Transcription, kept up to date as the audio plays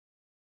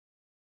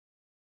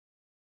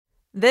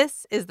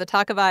This is the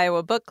Talk of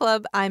Iowa Book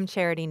Club. I'm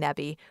Charity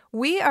Nebbe.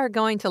 We are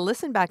going to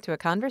listen back to a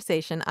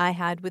conversation I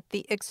had with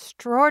the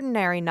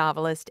extraordinary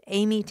novelist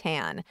Amy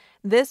Tan.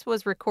 This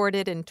was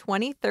recorded in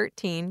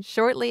 2013,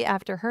 shortly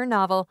after her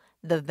novel,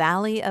 The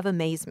Valley of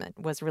Amazement,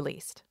 was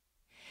released.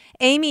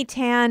 Amy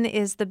Tan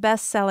is the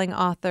best-selling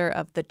author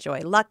of The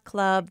Joy Luck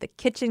Club, The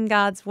Kitchen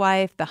God's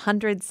Wife, The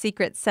 100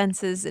 Secret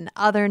Senses, and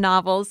other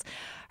novels.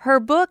 Her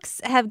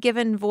books have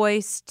given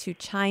voice to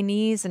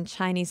Chinese and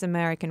Chinese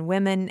American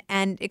women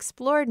and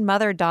explored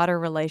mother-daughter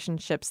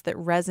relationships that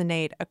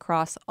resonate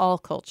across all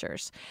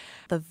cultures.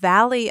 The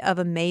Valley of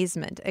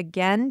Amazement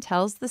again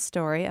tells the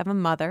story of a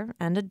mother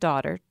and a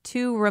daughter,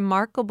 two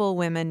remarkable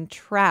women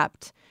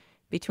trapped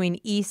between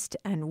East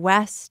and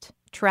West,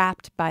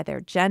 trapped by their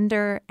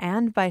gender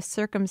and by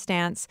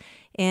circumstance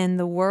in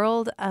the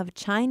world of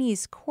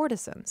Chinese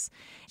courtesans.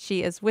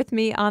 She is with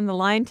me on the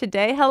line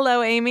today.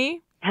 Hello,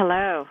 Amy.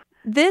 Hello.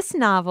 This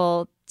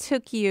novel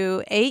took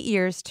you 8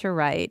 years to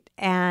write,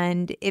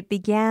 and it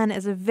began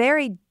as a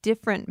very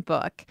different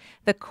book.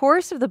 The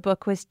course of the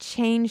book was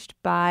changed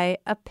by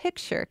a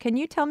picture. Can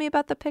you tell me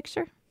about the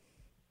picture?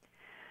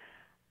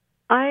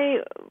 I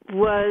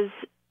was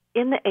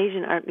in the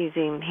Asian Art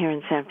Museum here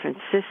in San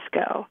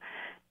Francisco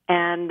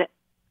and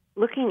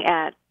looking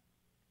at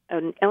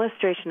an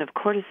illustration of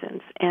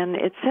courtesans, and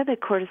it said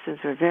that courtesans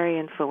were very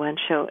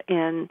influential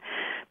in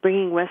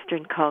bringing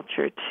Western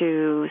culture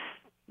to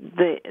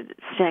the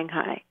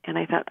Shanghai. And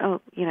I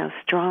thought,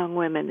 strong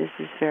women, this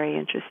is very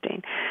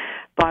interesting.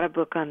 Bought a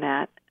book on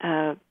that,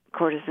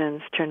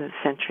 Courtesans, Turn of the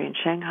Century in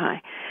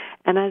Shanghai.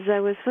 And as I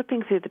was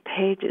flipping through the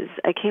pages,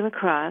 I came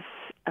across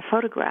a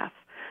photograph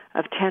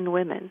of 10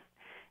 women,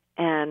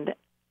 and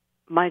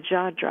my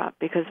jaw dropped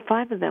because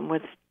 5 of them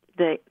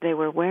they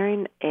were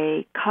wearing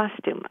a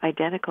costume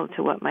identical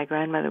to what my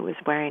grandmother was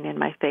wearing in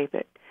my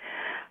favorite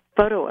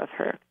photo of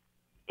her.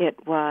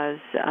 It was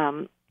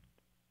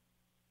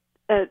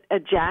a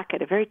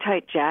jacket, a very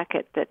tight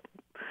jacket that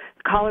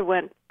the collar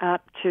went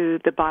up to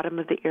the bottom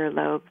of the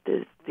earlobe.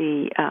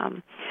 The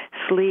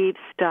sleeves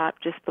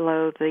stopped just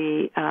below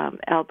the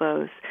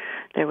elbows.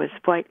 There was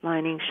white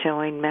lining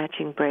showing,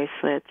 matching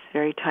bracelets,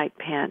 very tight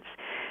pants.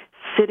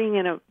 Sitting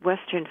in a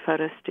Western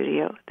photo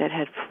studio that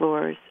had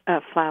flowers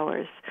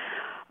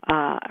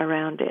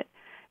around it.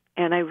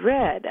 And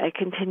I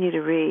continue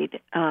to read,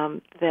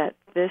 that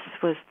this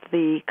was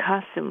the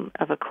costume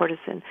of a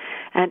courtesan,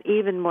 and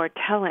even more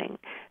telling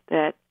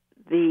that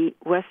the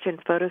Western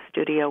photo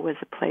studio was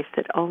a place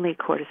that only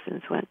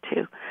courtesans went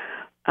to.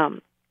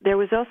 There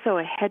was also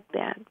a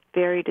headband,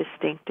 very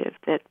distinctive,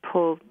 that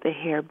pulled the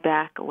hair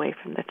back away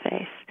from the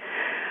face.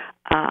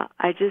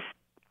 I just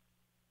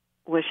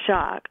was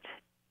shocked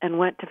and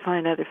went to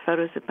find other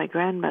photos of my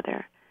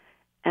grandmother,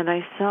 and I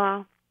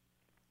saw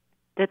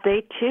that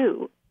they,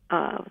 too,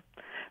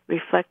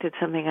 reflected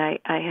something I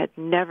had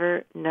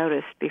never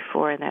noticed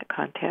before in that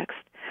context.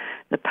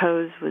 The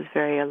pose was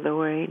very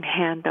alluring,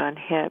 hand on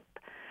hip,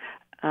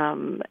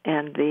 and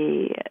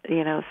the,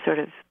 sort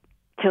of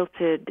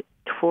tilted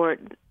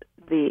toward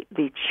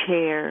the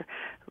chair,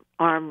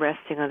 arm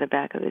resting on the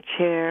back of the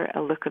chair,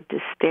 a look of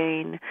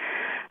disdain,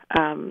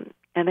 and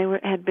they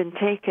had been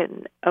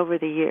taken over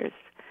the years.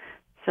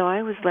 So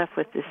I was left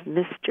with this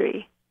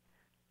mystery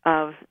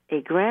of a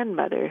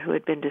grandmother who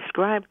had been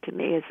described to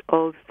me as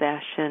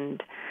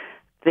old-fashioned,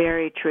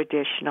 very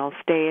traditional,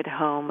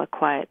 stay-at-home, a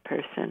quiet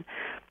person.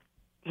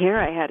 Here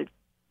I had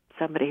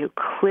somebody who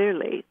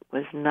clearly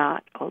was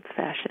not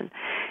old-fashioned.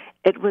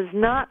 It was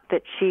not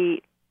that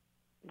she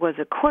was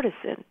a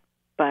courtesan,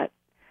 but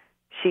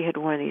she had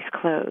worn these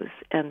clothes,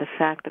 and the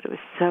fact that it was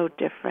so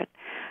different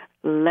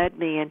led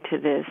me into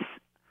this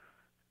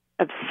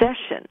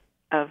obsession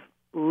of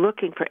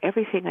looking for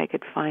everything I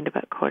could find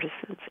about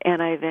courtesans.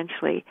 And I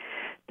eventually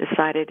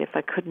decided if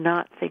I could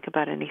not think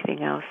about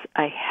anything else,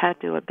 I had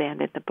to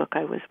abandon the book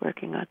I was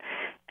working on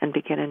and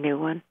begin a new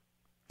one.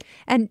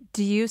 And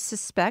do you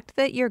suspect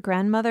that your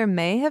grandmother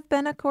may have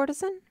been a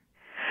courtesan?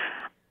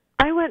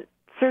 I went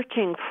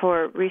searching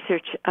for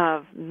research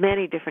of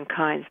many different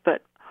kinds,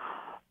 but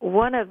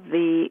one of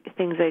the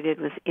things I did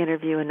was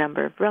interview a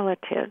number of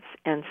relatives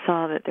and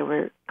saw that there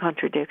were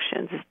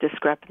contradictions,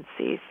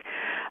 discrepancies,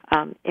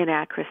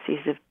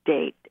 inaccuracies of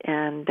date,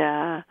 and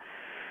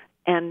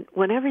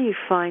whenever you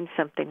find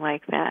something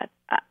like that,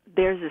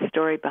 there's a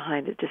story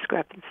behind the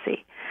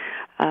discrepancy.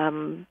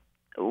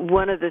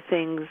 One of the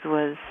things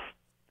was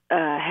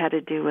had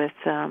to do with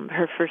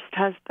her first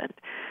husband.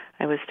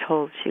 I was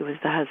told she was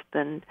the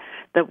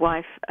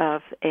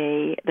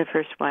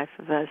first wife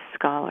of a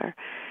scholar.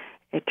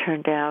 It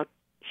turned out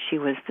she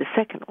was the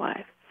second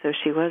wife, so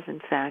she was in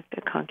fact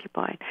a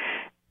concubine.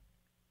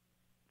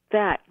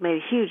 That made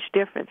a huge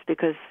difference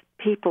because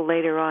people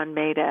later on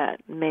made a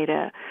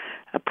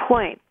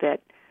point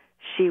that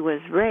she was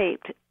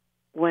raped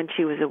when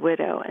she was a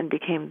widow and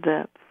became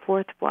the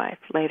fourth wife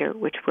later,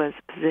 which was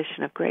a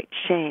position of great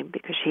shame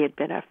because she had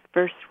been a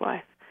first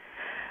wife.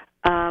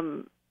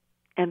 And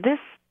this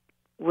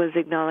was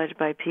acknowledged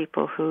by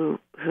people who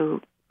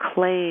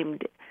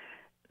claimed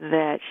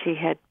that she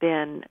had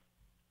been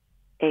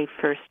a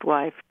first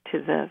wife to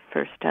the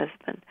first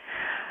husband.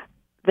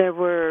 There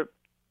were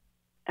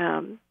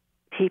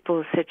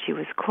people who said she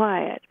was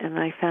quiet, and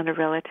I found a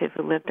relative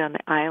who lived on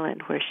the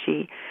island where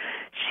she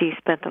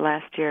spent the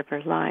last year of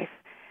her life.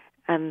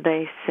 And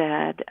they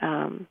said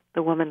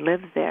the woman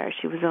lived there.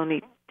 She was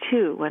only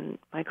 2 when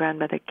my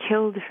grandmother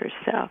killed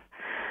herself.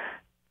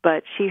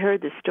 But she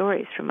heard the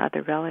stories from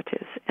other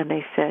relatives, and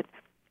they said,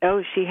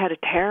 oh, she had a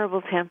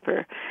terrible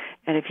temper,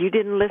 and if you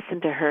didn't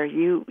listen to her,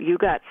 you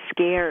got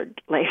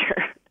scared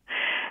later.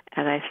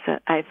 And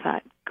I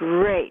thought,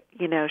 great,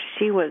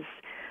 she was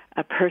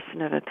a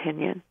person of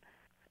opinion.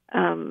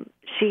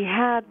 She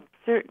had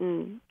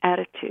certain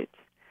attitudes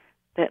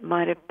that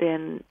might have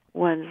been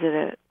ones that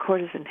a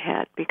courtesan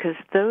had, because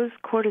those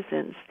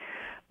courtesans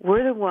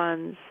were the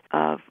ones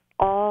of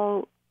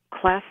all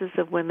classes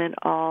of women,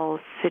 all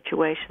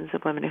situations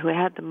of women, who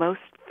had the most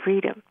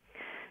freedom.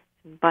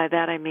 By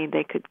that I mean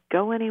they could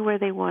go anywhere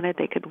they wanted,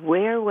 they could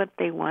wear what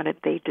they wanted,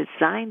 they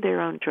designed their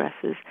own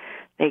dresses,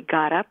 they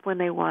got up when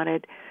they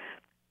wanted,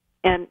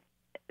 and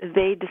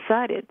they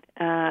decided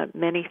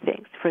many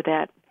things for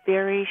that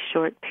very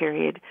short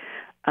period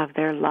of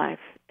their life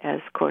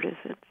as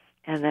courtesans.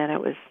 And then it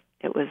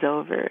was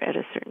over at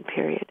a certain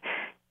period,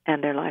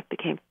 and their life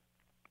became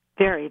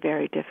very,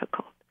 very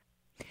difficult.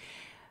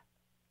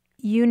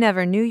 You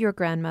never knew your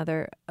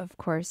grandmother, of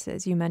course.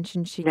 As you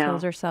mentioned, she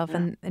killed herself,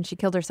 and she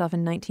killed herself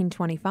in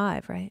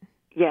 1925, right?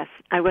 Yes,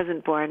 I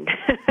wasn't born.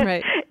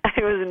 Right. I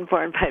wasn't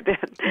born by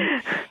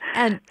then.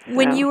 And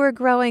when you were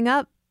growing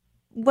up,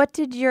 what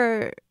did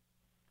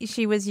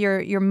she was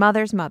your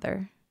mother's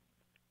mother?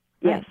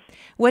 Yes. Right?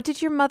 What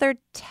did your mother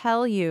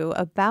tell you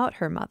about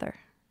her mother?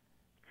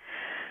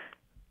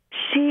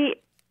 She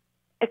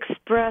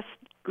expressed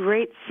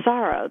great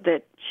sorrow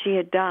that she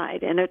had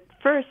died. And at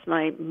first,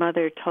 my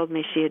mother told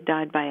me she had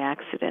died by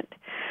accident.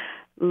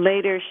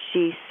 Later,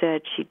 she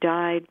said she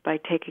died by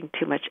taking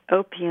too much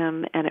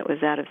opium, and it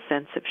was out of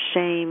sense of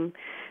shame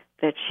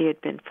that she had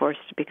been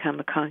forced to become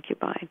a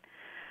concubine.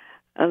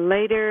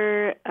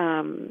 Later,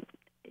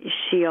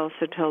 she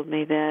also told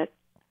me that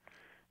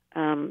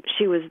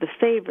she was the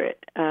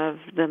favorite of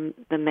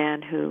the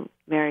man who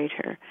married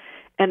her.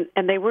 And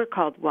they were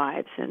called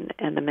wives,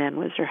 and the man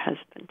was her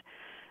husband.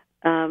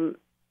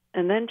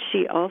 And then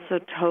she also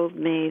told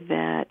me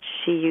that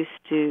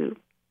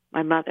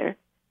my mother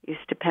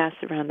used to pass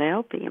around the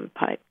opium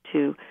pipe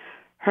to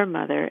her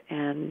mother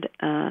and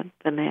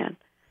the man.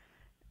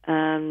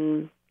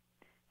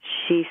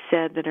 She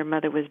said that her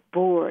mother was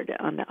bored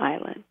on the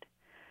island.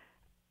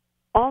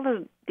 All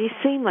of these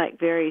seem like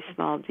very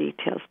small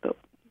details, but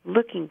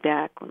looking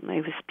back when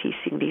I was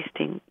piecing these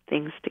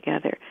things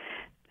together,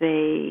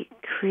 they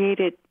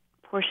created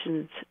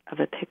portions of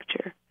a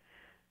picture.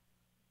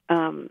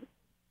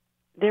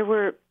 There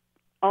were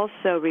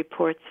also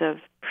reports of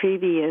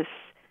previous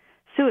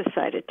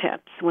suicide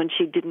attempts when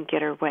she didn't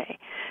get her way.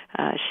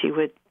 She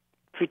would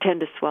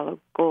pretend to swallow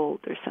gold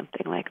or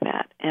something like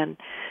that. And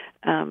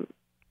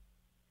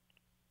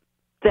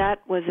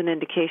that was an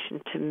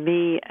indication to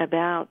me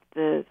about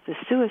the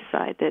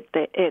suicide, that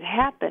it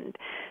happened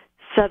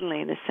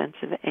suddenly in a sense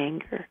of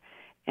anger.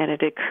 And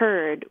it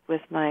occurred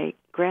with my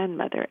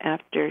grandmother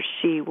after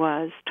she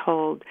was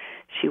told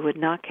she would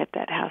not get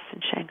that house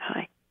in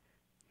Shanghai.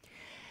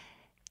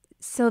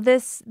 So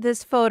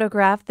this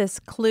photograph, this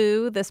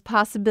clue, this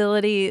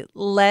possibility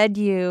led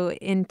you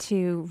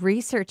into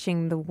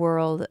researching the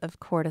world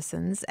of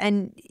courtesans.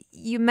 And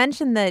you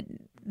mentioned that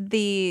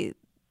the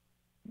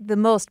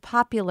most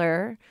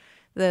popular,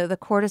 the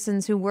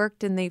courtesans who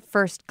worked in the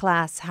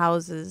first-class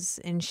houses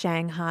in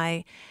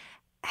Shanghai,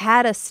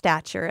 had a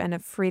stature and a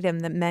freedom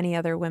that many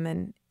other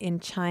women in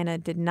China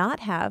did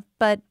not have.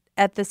 But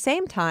at the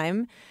same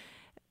time,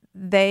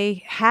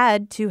 they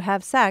had to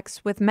have sex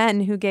with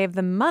men who gave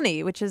them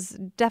money, which is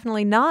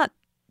definitely not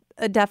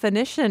a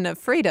definition of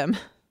freedom.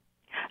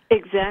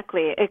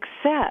 Exactly,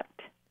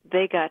 except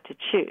they got to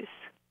choose.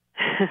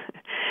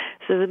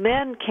 So the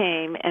men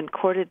came and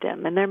courted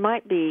them, and there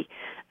might be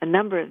a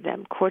number of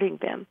them courting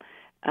them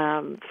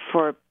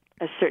for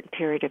a certain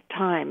period of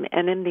time.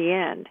 And in the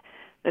end,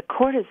 the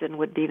courtesan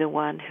would be the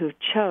one who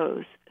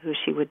chose who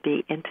she would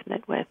be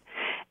intimate with.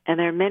 And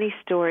there are many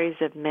stories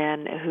of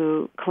men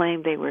who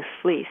claimed they were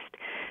fleeced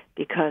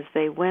because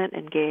they went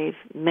and gave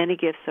many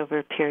gifts over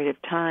a period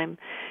of time,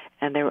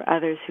 and there were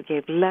others who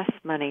gave less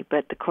money,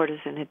 but the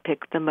courtesan had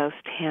picked the most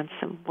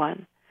handsome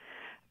one.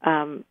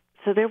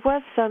 So there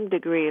was some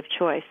degree of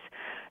choice.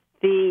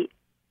 The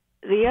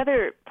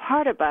other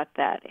part about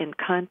that in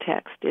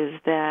context is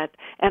that,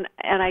 and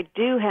I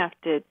do have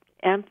to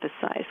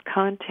emphasize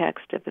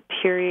context of the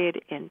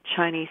period in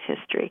Chinese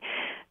history.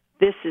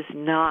 This is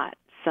not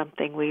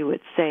something we would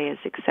say is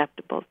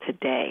acceptable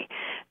today.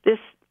 This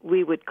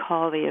we would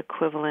call the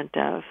equivalent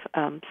of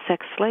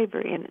sex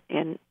slavery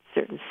in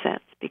certain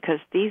sense, because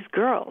these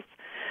girls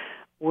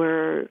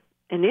were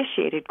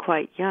initiated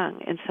quite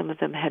young, and some of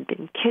them had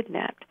been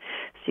kidnapped.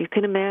 So you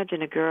can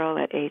imagine a girl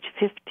at age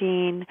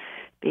 15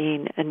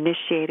 being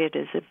initiated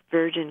as a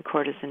virgin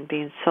courtesan,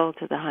 being sold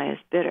to the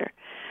highest bidder.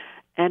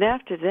 And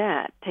after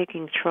that,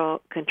 taking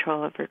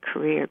control of her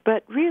career,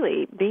 but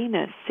really being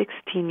a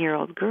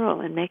 16-year-old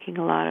girl and making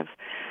a lot of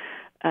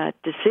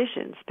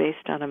decisions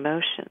based on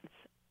emotions,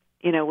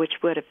 which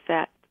would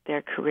affect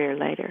their career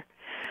later.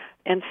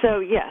 And so,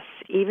 yes,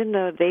 even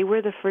though they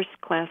were the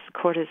first-class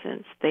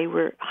courtesans, they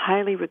were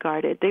highly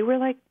regarded. They were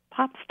like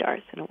pop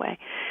stars in a way,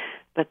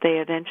 but they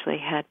eventually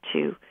had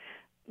to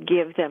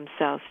give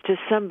themselves to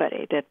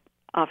somebody that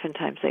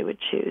oftentimes they would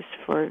choose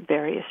for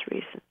various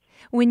reasons.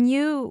 When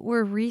you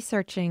were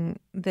researching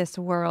this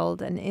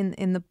world, and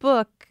in the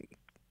book,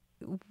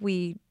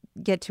 we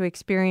get to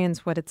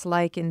experience what it's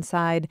like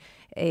inside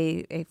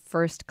a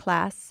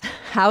first-class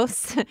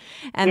house,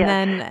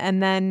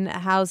 and then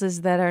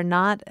houses that are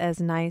not as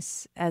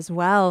nice as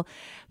well.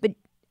 But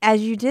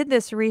as you did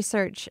this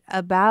research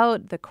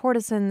about the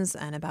courtesans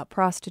and about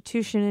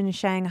prostitution in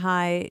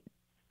Shanghai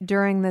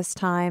during this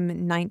time,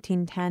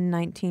 1910,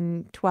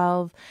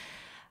 1912,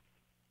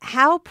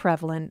 how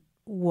prevalent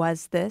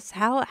was this?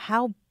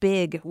 How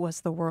big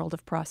was the world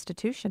of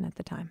prostitution at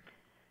the time?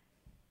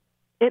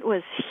 It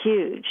was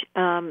huge.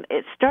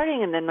 It's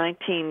starting in the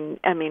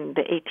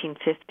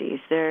 1850s.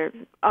 There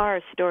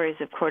are stories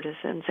of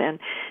courtesans, and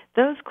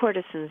those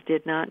courtesans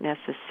did not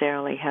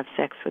necessarily have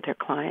sex with their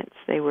clients.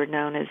 They were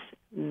known as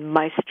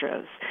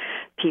maestros,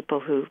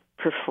 people who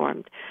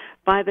performed.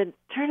 By the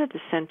turn of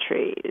the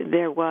century,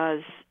 it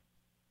was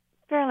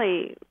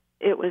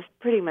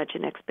pretty much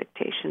an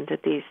expectation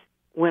that these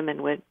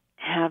women would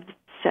have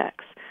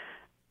sex.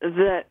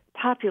 The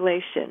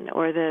population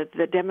or the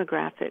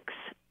demographics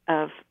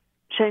of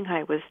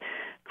Shanghai was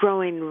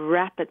growing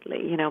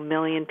rapidly, 1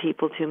 million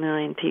people, 2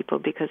 million people,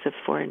 because of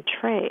foreign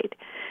trade.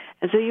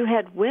 And so you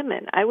had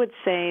women. I would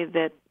say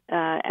that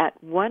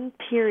at one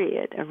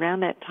period around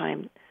that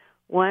time,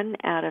 1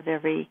 out of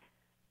every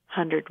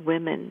 100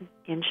 women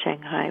in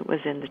Shanghai was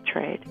in the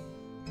trade.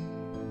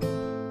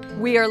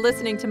 We are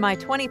listening to my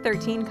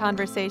 2013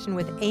 conversation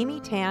with Amy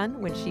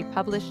Tan when she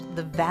published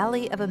The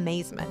Valley of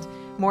Amazement.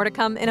 More to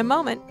come in a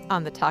moment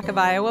on the Talk of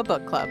Iowa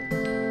Book Club.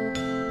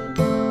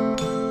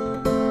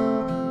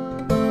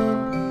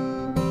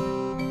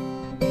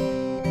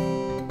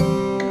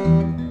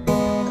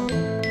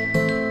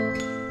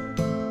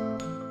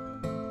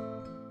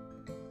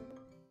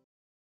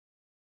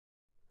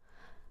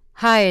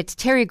 Hi, it's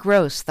Terry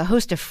Gross, the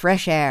host of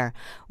Fresh Air.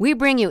 We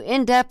bring you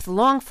in-depth,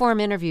 long-form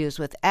interviews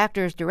with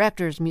actors,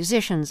 directors,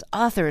 musicians,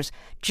 authors,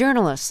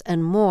 journalists,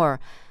 and more.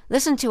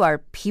 Listen to our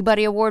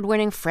Peabody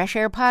Award-winning Fresh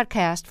Air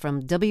podcast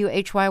from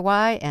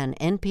WHYY and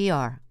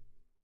NPR.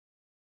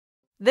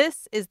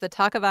 This is the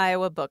Talk of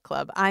Iowa Book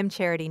Club. I'm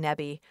Charity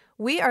Nebbe.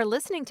 We are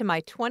listening to my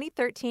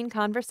 2013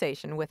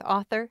 conversation with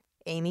author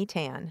Amy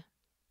Tan.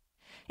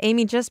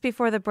 Amy, just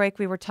before the break,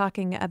 we were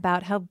talking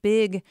about how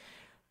big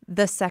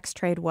the sex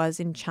trade was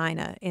in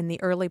China in the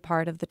early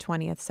part of the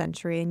 20th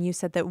century. And you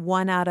said that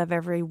 1 out of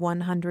every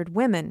 100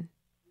 women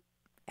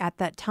at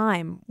that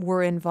time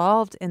were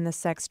involved in the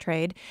sex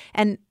trade.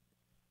 And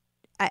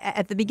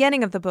at the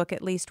beginning of the book,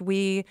 at least,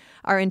 we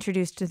are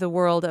introduced to the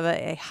world of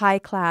a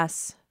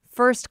high-class,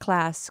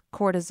 first-class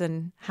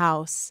courtesan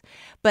house.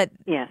 But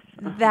yes,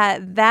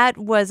 that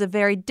was a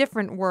very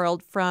different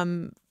world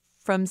from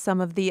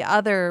some of the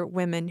other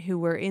women who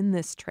were in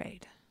this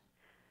trade.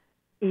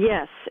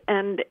 Yes,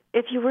 and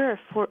if you were a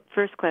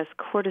first-class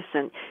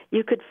courtesan,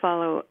 you could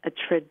follow a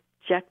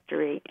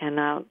trajectory, and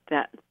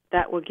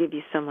that will give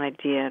you some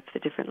idea of the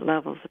different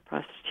levels of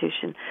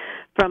prostitution.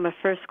 From a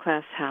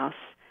first-class house,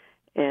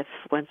 if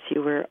once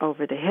you were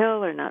over the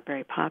hill or not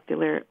very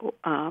popular,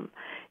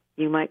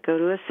 you might go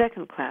to a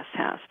second-class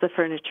house. The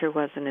furniture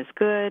wasn't as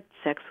good.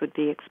 Sex would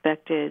be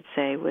expected,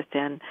 say,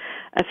 within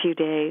a few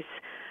days.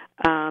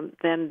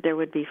 Then there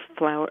would be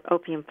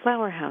opium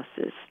flower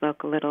houses,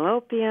 smoke a little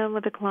opium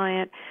with a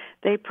client.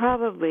 They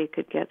probably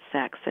could get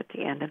sex at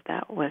the end of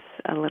that with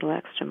a little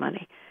extra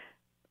money.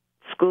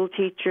 School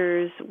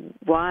teachers,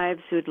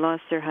 wives who'd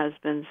lost their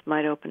husbands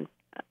might open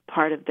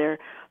part of their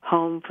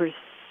home for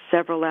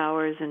several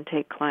hours and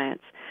take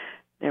clients.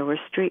 There were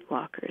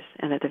streetwalkers,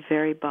 and at the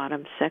very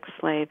bottom, sex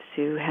slaves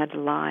who had to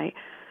lie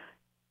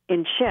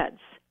in sheds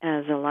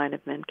as a line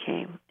of men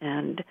came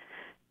and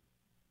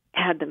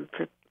had them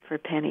for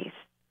pennies.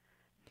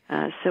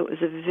 So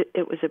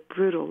it was a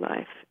brutal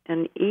life,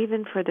 and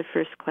even for the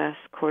first-class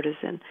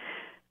courtesan,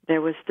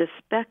 there was the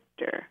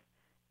specter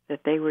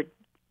that they would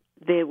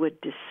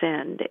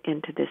descend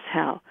into this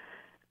hell.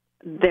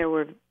 There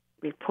were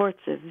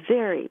reports of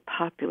very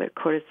popular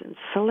courtesans,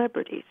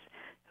 celebrities,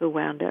 who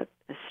wound up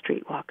as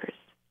streetwalkers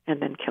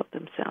and then killed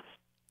themselves.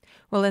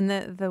 Well, and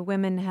the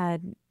women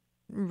had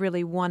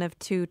really one of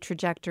two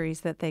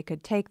trajectories that they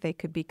could take. They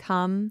could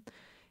become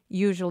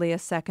usually a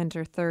second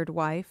or third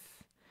wife.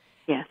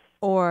 Yes.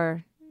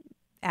 Or,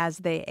 as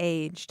they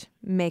aged,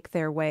 make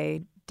their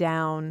way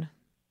down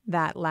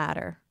that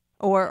ladder.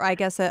 Or I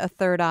guess a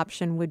third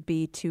option would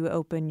be to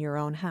open your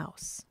own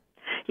house.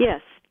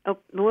 Yes. Oh,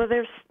 well,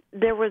 there's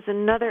there was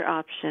another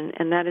option,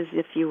 and that is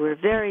if you were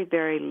very,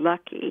 very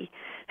lucky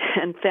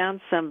and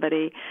found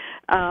somebody,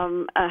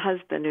 a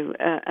husband,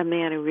 a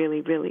man who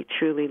really, really,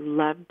 truly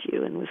loved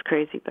you and was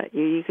crazy about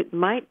you, you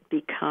might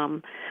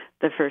become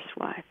the first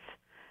wife.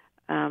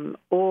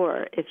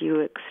 Or if you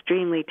were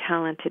extremely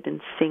talented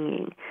in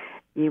singing,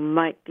 you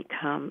might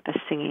become a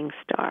singing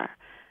star.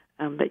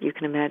 But you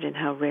can imagine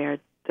how rare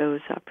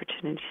those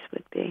opportunities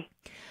would be.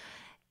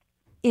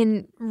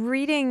 In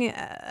reading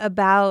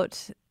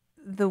about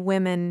the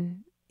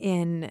women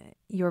in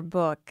your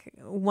book,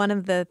 one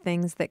of the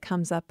things that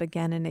comes up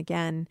again and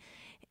again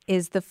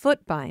is the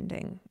foot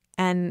binding.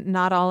 And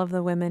not all of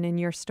the women in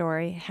your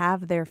story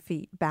have their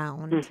feet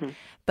bound, Mm-hmm.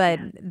 but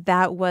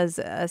that was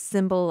a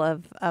symbol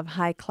of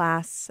high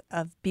class,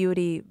 of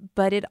beauty,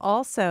 but it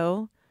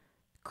also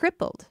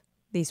crippled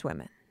these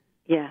women.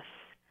 Yes.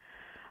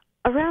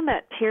 Around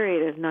that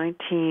period of the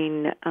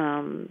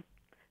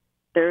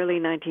early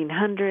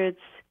 1900s,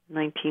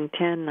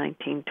 1910,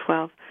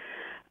 1912,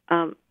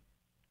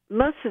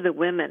 most of the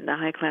women, the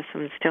high-class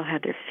women, still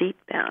had their feet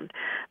bound,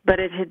 but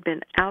it had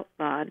been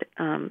outlawed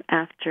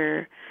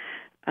after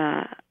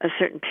a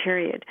certain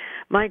period.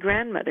 My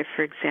grandmother,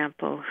 for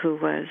example, who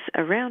was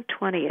around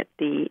 20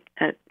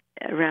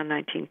 around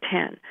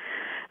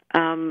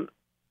 1910,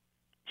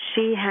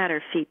 she had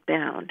her feet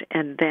bound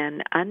and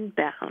then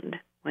unbound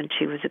when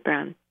she was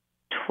around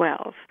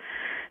 12,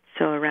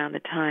 so around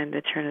the turn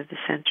of the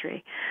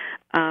century.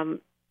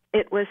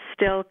 It was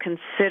still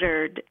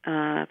considered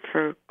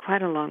for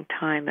quite a long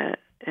time a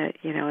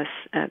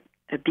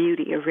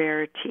beauty, a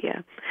rarity.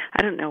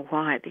 I don't know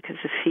why, because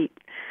the feet,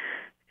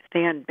 if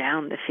they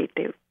unbound the feet,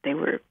 they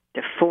were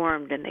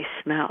deformed and they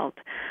smelled.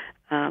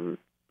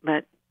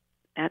 But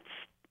that's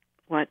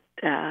what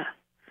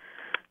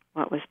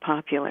was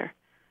popular.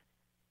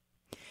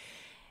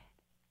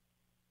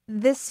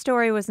 This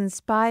story was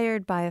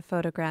inspired by a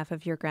photograph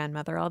of your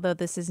grandmother, although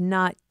this is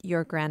not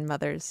your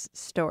grandmother's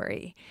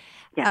story.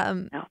 Yeah,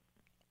 no.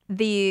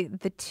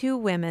 The two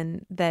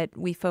women that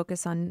you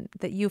focus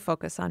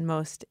on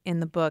most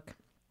in the book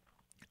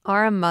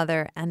are a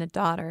mother and a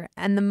daughter,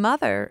 and the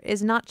mother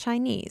is not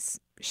Chinese.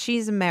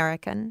 She's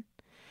American.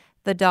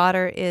 The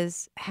daughter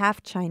is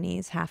half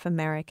Chinese, half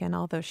American,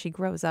 although she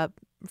grows up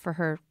for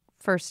her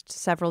first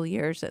several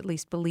years at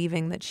least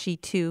believing that she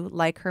too,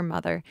 like her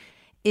mother,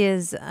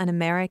 is an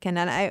American.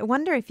 And I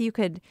wonder if you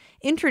could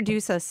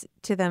introduce us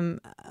to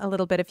them a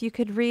little bit, if you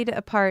could read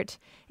a part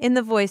in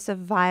the voice of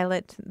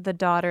Violet, the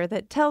daughter,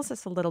 that tells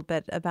us a little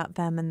bit about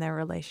them and their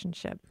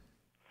relationship.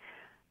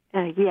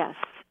 Yes.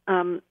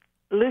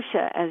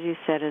 Lucia, as you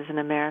said, is an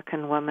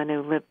American woman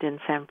who lived in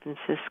San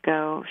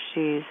Francisco.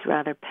 She's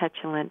rather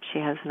petulant. She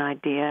has an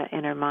idea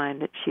in her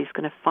mind that she's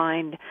going to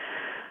find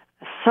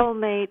a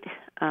soulmate.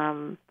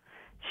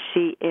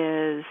 She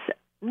is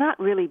not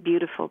really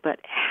beautiful, but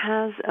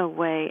has a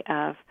way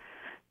of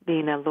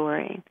being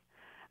alluring.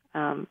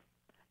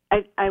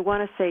 I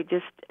want to say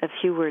just a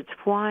few words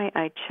why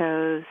I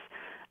chose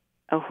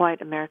a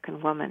white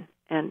American woman.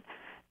 And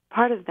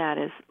part of that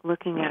is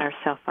looking at our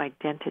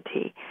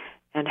self-identity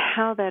and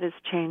how that is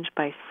changed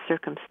by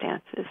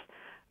circumstances.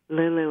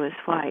 Lulu is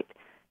white.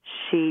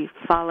 She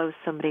follows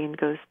somebody and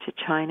goes to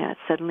China.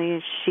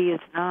 Suddenly she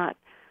is not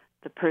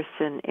the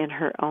person in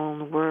her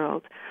own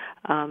world.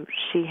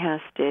 She has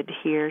to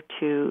adhere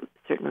to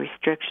certain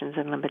restrictions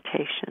and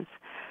limitations.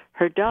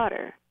 Her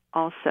daughter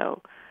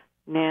also,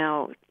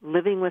 now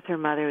living with her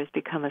mother, has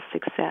become a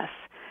success,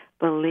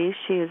 believes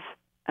she is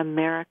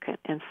American,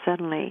 and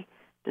suddenly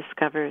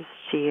discovers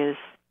she is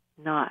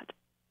not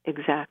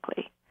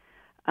exactly.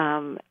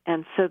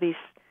 And so these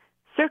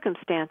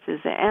circumstances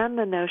and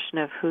the notion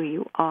of who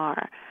you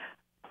are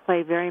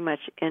play very much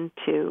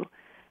into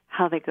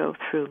how they go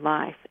through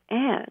life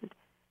and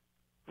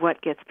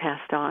what gets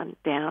passed on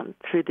down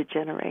through the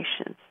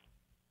generations.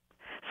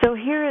 So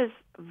here is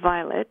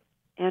Violet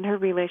and her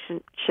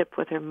relationship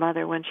with her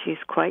mother when she's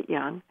quite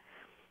young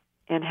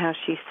and how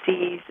she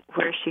sees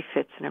where she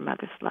fits in her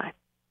mother's life.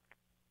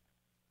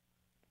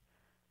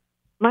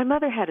 My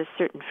mother had a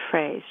certain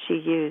phrase she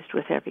used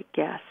with every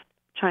guest,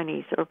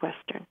 Chinese or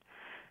Western.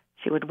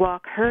 She would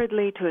walk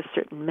hurriedly to a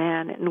certain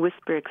man and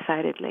whisper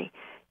excitedly,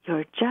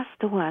 "You're just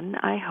the one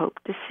I hope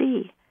to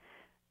see."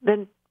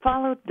 Then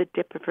followed the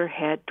dip of her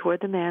head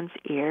toward the man's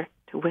ear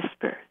to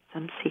whisper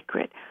some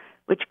secret,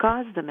 which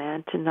caused the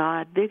man to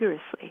nod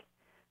vigorously.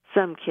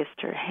 Some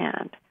kissed her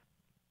hand.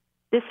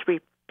 This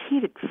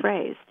repeated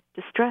phrase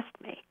distressed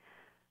me.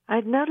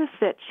 I'd noticed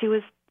that she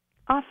was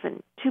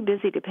often too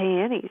busy to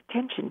pay any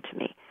attention to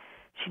me.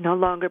 She no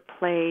longer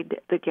played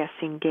the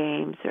guessing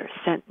games or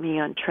sent me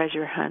on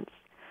treasure hunts.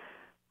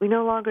 We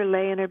no longer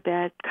lay in her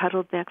bed,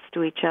 cuddled next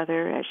to each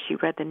other as she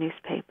read the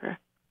newspaper.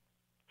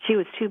 She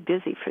was too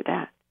busy for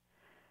that.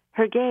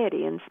 Her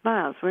gaiety and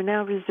smiles were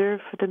now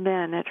reserved for the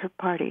men at her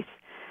parties.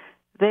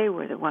 They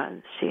were the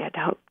ones she had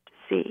hoped to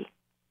see.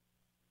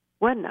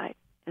 One night,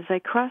 as I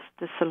crossed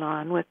the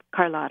salon with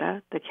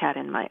Carlotta, the cat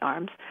in my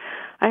arms,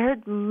 I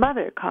heard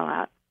Mother call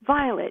out,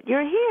 "Violet,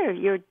 you're here.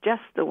 You're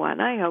just the one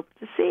I hoped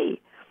to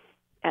see."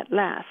 At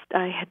last,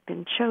 I had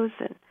been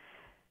chosen.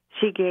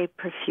 She gave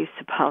profuse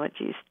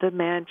apologies to the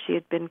man she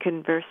had been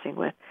conversing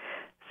with,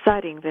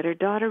 citing that her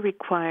daughter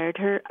required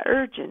her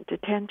urgent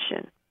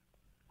attention.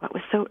 What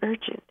was so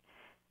urgent?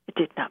 It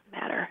did not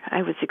matter.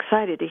 I was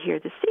excited to hear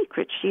the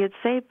secret she had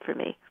saved for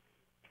me.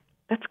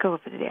 "Let's go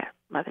over there,"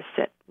 Mother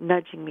said,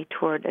 nudging me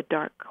toward a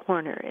dark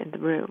corner in the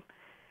room.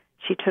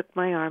 She took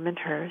my arm in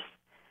hers,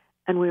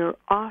 and we were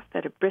off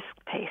at a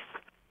brisk pace.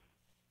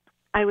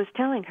 I was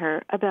telling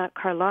her about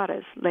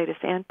Carlotta's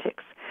latest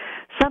antics,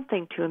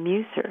 something to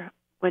amuse her,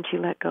 when she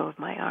let go of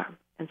my arm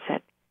and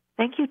said,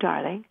 "Thank you,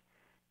 darling."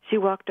 She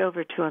walked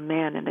over to a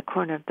man in the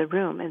corner of the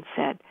room and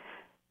said,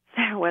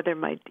 "Fair weather,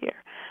 my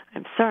dear.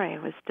 I'm sorry I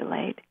was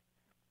delayed."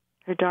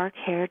 Her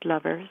dark-haired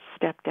lover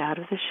stepped out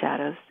of the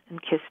shadows and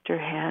kissed her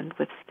hand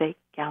with fake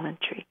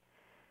gallantry.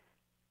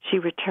 She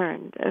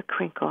returned a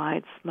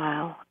crinkle-eyed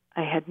smile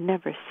I had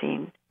never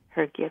seen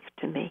her give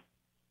to me.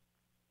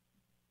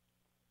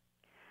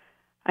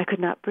 I could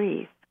not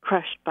breathe,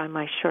 crushed by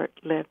my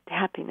short-lived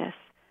happiness.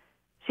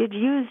 She had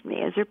used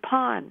me as her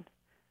pawn.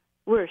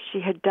 Worse, she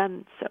had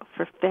done so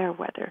for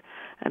Fairweather,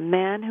 a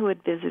man who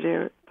had visited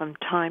her from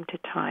time to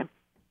time,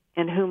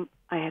 and whom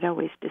I had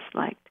always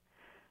disliked.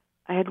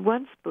 I had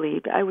once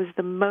believed I was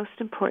the most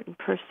important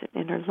person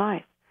in her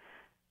life,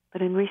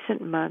 but in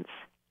recent months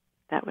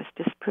that was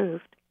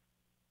disproved.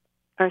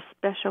 Our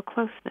special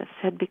closeness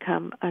had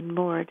become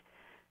unmoored.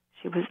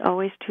 She was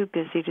always too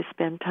busy to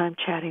spend time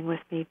chatting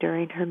with me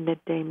during her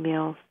midday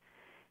meals.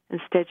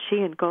 Instead,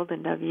 she and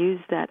Golden Dove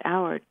used that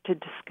hour to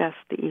discuss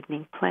the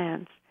evening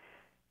plans.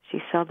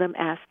 She seldom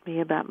asked me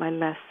about my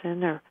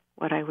lesson or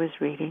what I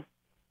was reading.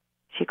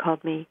 She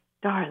called me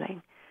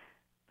darling,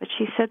 but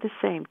she said the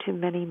same to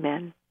many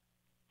men.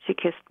 She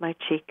kissed my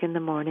cheek in the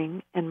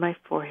morning and my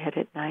forehead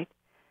at night,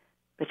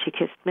 but she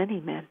kissed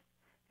many men,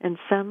 and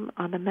some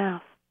on the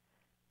mouth.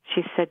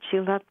 She said she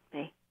loved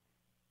me,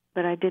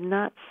 but I did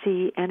not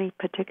see any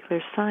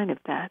particular sign of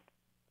that.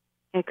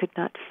 I could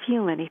not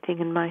feel anything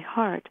in my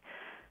heart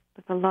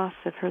but the loss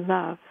of her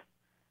love.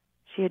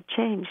 She had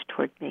changed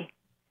toward me,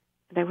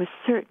 and I was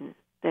certain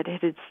that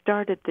it had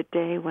started the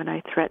day when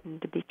I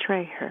threatened to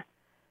betray her.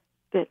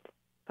 Bit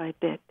by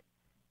bit,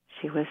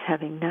 she was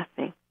having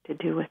nothing to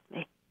do with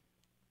me.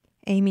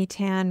 Amy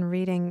Tan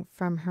reading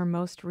from her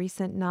most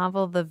recent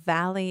novel, The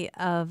Valley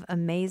of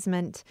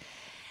Amazement.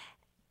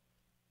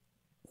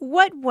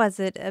 What was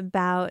it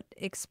about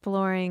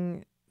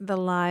exploring the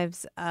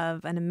lives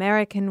of an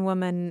American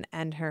woman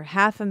and her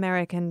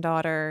half-American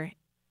daughter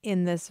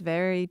in this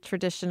very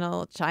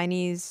traditional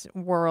Chinese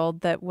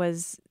world that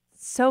was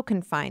so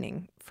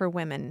confining for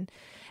women?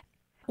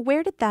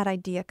 Where did that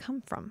idea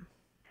come from?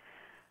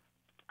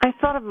 I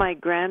thought of my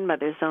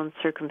grandmother's own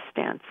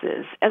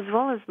circumstances, as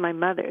well as my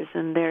mother's,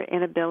 and their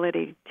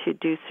inability to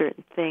do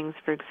certain things,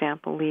 for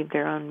example, leave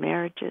their own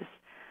marriages.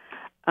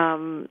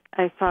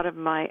 I thought of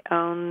my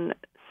own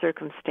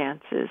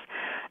circumstances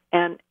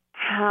and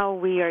how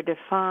we are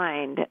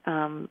defined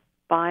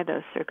by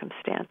those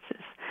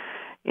circumstances.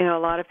 You know,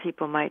 a lot of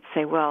people might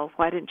say, well,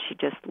 why didn't she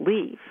just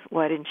leave?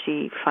 Why didn't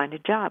she find a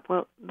job?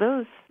 Well,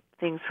 those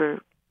things were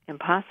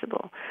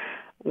impossible.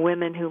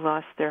 Women who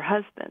lost their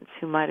husbands,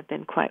 who might have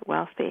been quite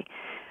wealthy,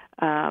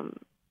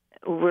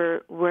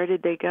 where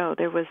did they go?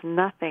 There was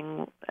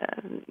nothing,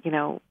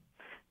 no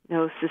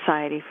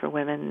society for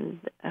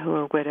women who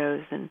were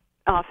widows, and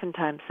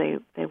oftentimes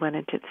they went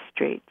into the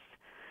streets.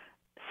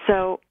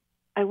 So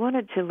I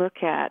wanted to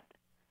look at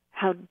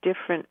how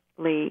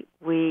differently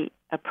we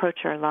approach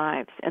our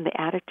lives and the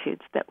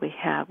attitudes that we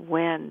have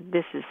when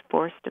this is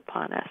forced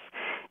upon us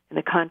in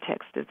the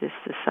context of this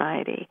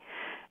society.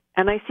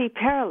 And I see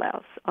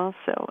parallels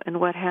also in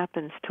what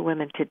happens to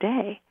women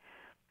today.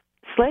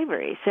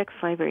 Slavery, sex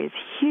slavery, is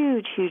a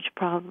huge, huge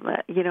problem,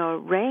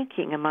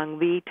 ranking among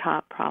the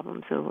top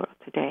problems of the world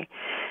today.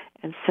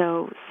 And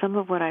so some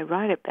of what I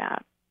write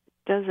about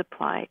does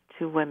apply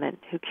to women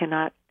who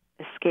cannot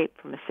escape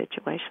from a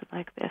situation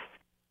like this.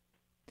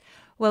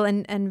 Well,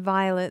 and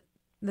Violet,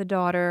 the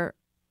daughter,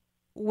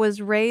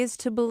 was raised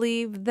to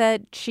believe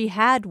that she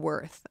had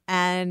worth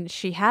and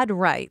she had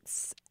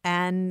rights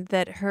and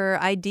that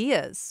her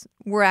ideas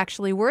were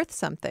actually worth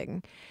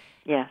something.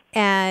 Yes.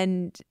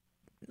 And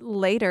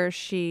later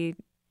she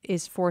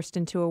is forced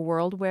into a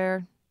world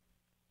where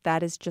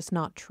that is just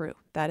not true.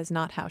 That is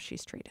not how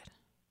she's treated.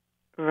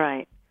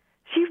 Right.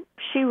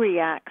 She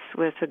reacts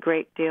with a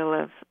great deal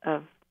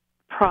of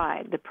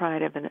pride, the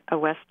pride of a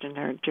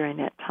Westerner during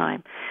that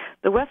time.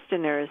 The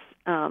Westerners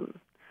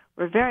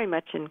were very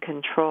much in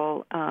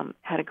control,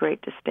 had a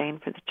great disdain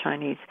for the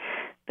Chinese.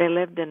 They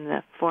lived in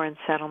the foreign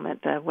settlement,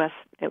 it was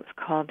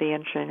called the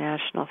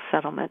International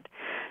Settlement,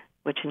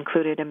 which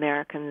included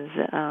Americans,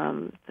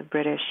 the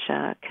British,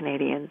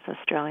 Canadians,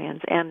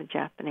 Australians, and the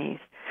Japanese.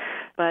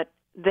 But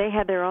they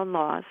had their own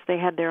laws. They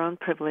had their own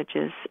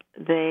privileges.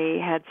 They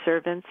had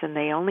servants, and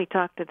they only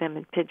talked to them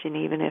in Pidgin,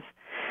 even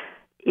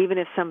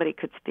if somebody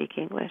could speak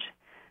English.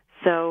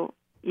 So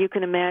you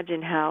can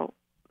imagine how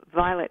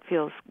Violet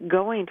feels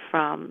going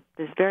from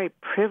this very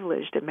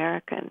privileged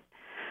American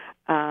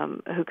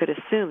who could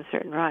assume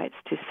certain rights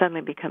to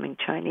suddenly becoming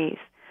Chinese.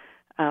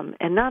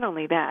 And not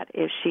only that,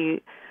 if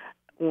she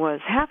was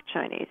half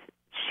Chinese,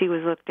 she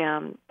was looked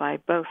down by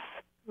both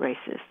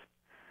races.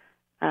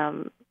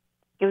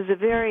 It was a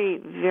very,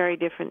 very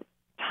different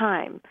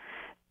time,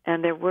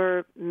 and there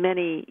were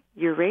many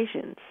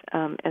Eurasians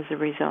as a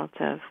result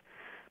of.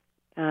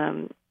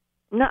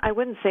 No, I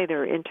wouldn't say they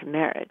were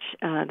intermarriage.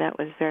 That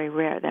was very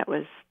rare. That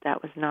was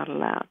not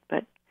allowed.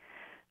 But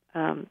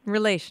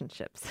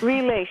relationships,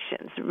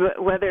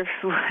 whether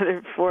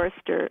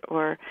forced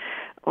or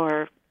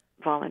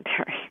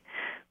voluntary.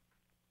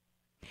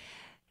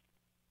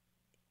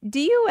 Do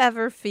you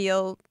ever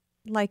feel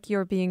like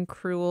you're being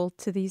cruel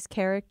to these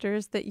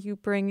characters that you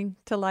bring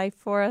to life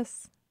for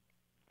us?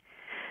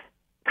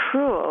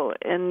 Cruel,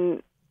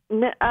 and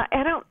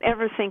I don't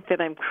ever think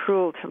that I'm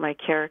cruel to my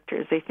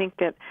characters. I think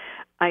that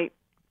I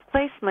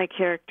place my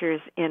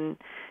characters in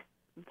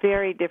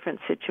very different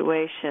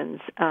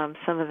situations,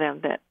 some of them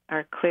that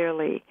are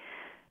clearly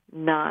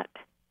not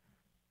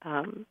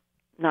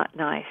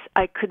nice.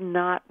 I could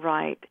not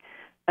write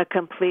a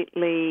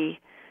completely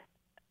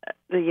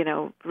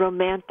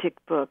romantic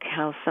book,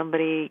 how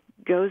somebody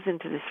goes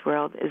into this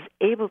world, is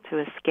able to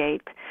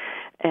escape,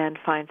 and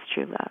finds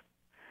true love.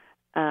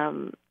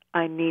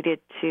 I needed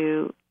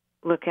to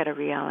look at a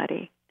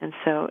reality, and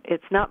so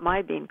it's not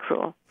my being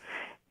cruel.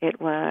 They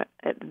were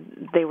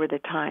the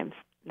times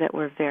that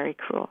were very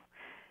cruel,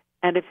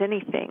 and if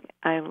anything,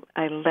 I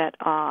let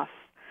off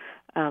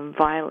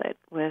Violet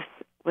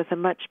with a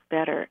much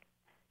better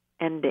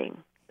ending,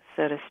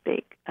 so to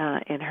speak,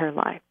 in her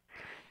life.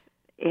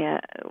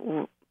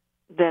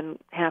 Than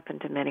happened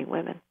to many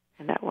women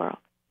in that world.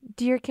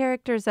 Do your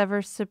characters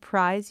ever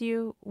surprise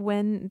you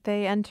when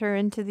they enter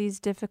into these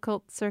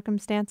difficult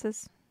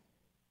circumstances?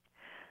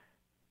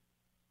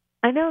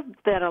 I know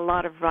that a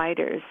lot of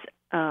writers,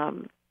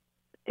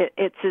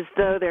 it's as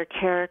though their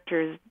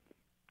characters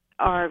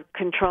are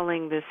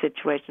controlling the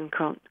situation,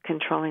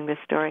 controlling the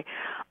story.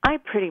 I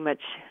pretty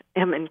much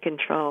am in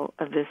control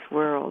of this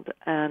world,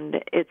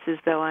 and it's as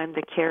though I'm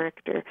the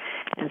character,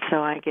 and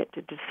so I get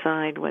to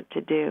decide what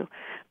to do.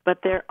 But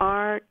there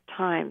are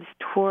times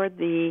toward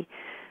the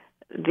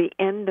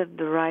end of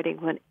the writing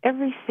when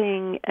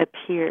everything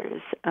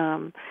appears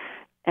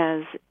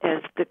as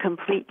the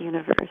complete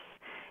universe,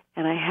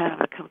 and I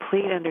have a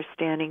complete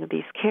understanding of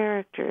these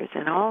characters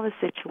and all the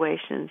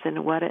situations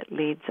and what it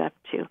leads up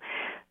to.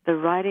 The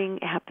writing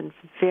happens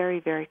very,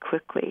 very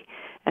quickly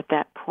at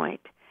that point.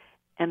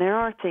 And there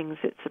are things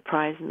that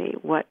surprise me,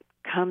 what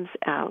comes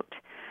out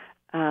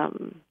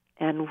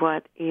and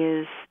what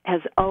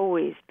has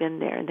always been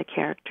there in the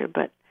character,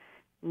 but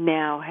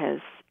now has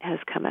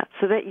come out.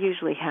 So that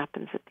usually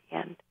happens at the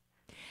end.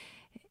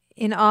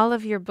 In all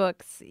of your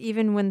books,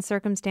 even when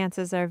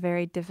circumstances are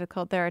very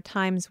difficult, there are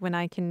times when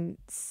I can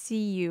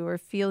see you or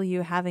feel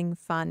you having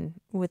fun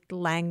with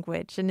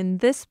language. And in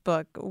this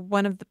book,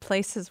 one of the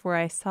places where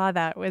I saw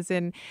that was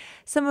in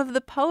some of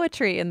the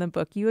poetry in the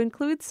book. You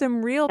include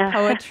some real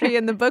poetry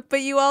in the book,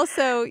 but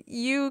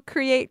you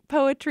create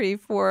poetry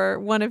for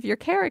one of your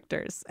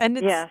characters. And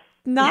it's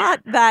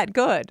not that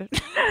good.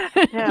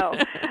 No.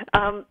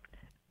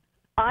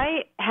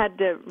 I had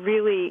to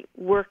really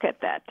work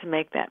at that to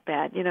make that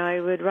bad.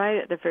 I would write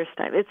it the first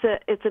time.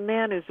 It's a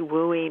man who's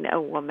wooing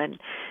a woman,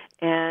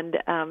 and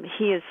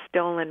he has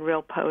stolen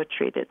real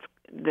poetry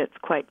that's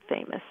quite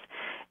famous,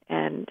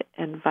 and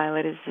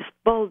Violet is just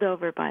bowled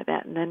over by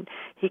that. And then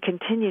he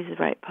continues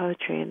to write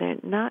poetry, and they're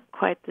not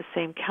quite the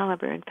same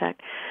caliber. In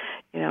fact,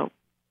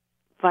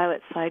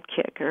 Violet's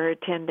sidekick or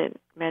attendant,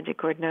 Magic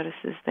Cord,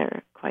 notices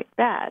they're quite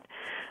bad.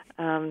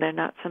 They're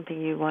not something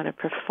you want to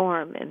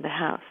perform in the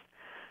house.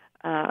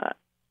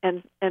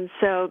 And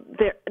so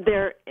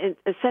they're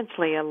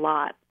essentially a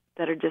lot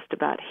that are just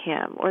about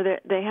him, or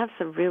they have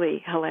some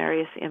really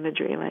hilarious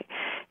imagery, like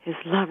his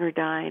lover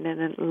dying and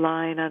then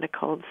lying on a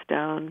cold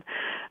stone,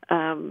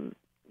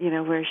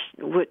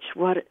 which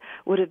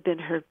would have been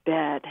her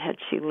bed had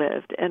she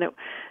lived, and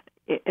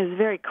it is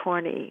very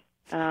corny,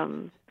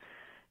 and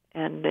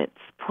it's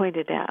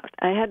pointed out.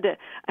 I had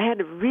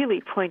to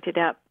really point it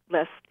out,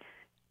 lest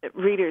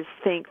readers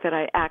think that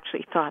I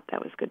actually thought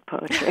that was good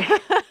poetry.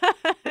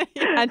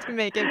 You had to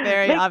make it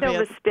very obvious. Make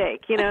no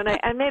mistake, and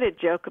I made a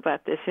joke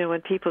about this,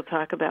 when people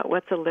talk about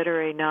what's a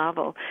literary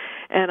novel,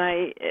 and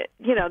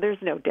there's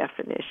no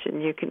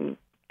definition. You can,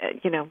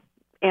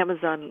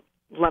 Amazon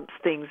lumps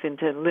things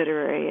into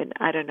literary and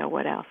I don't know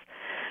what else.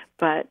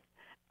 But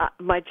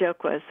my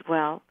joke was,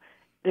 well,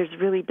 there's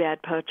really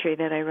bad poetry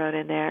that I wrote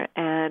in there,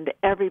 and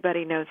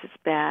everybody knows it's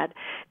bad,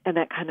 and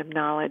that kind of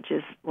knowledge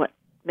is what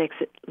makes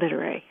it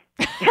literary.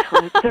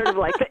 It's sort of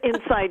like the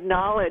inside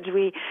knowledge.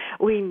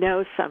 We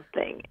know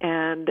something,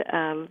 and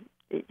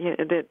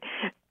that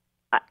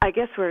I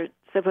guess we're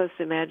supposed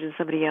to imagine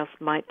somebody else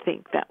might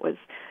think that was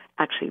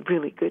actually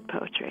really good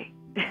poetry.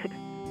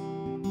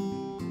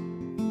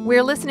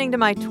 We're listening to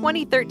my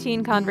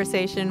 2013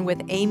 conversation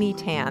with Amy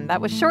Tan. That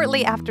was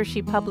shortly after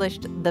she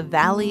published The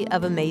Valley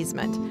of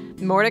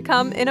Amazement. More to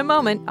come in a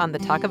moment on the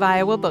Talk of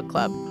Iowa Book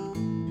Club.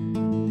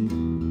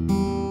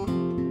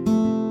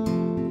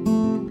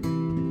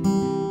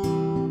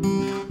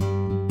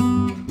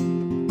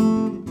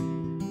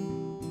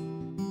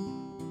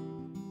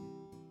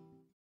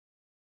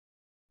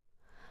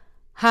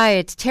 Hi,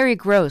 it's Terry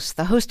Gross,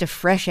 the host of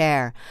Fresh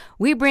Air.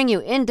 We bring you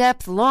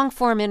in-depth,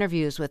 long-form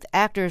interviews with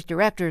actors,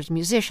 directors,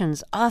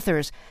 musicians,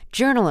 authors,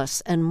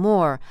 journalists, and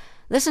more.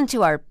 Listen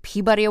to our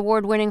Peabody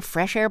Award-winning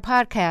Fresh Air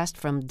podcast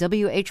from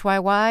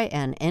WHYY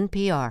and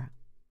NPR.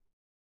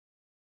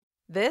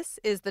 This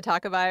is the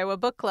Talk of Iowa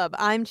Book Club.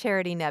 I'm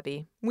Charity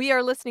Nebbe. We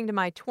are listening to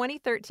my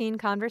 2013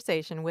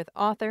 conversation with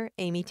author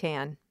Amy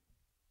Tan.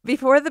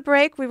 Before the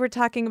break, we were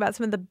talking about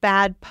some of the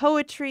bad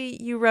poetry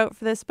you wrote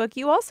for this book.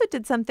 You also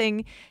did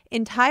something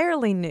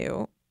entirely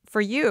new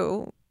for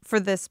you for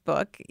this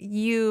book.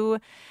 You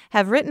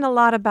have written a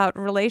lot about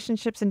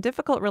relationships and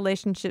difficult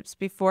relationships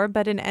before,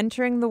 but in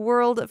entering the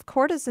world of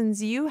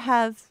courtesans, you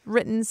have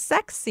written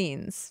sex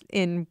scenes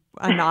in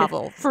a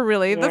novel for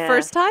really the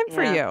first time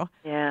for you.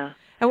 Yeah.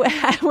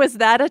 Was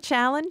that a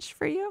challenge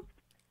for you?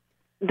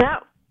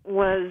 That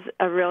was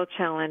a real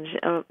challenge.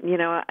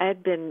 I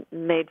had been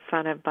made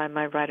fun of by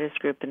my writers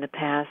group in the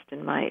past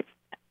and my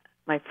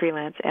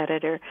freelance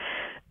editor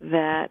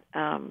that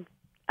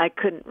I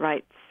couldn't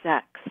write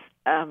sex.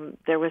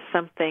 There was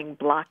something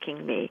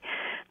blocking me,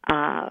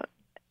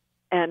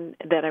 and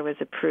that I was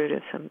a prude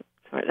of some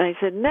sort. And I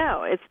said,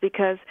 no, it's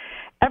because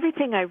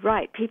everything I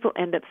write, people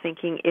end up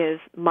thinking is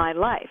my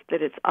life,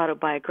 that it's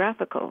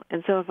autobiographical.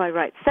 And so if I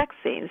write sex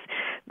scenes,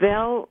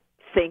 they'll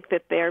think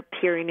that they're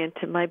peering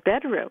into my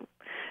bedroom.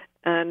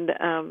 And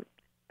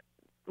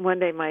one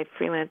day my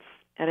freelance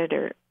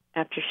editor,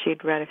 after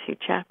she'd read a few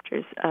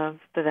chapters of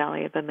The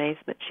Valley of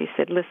Amazement, she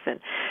said,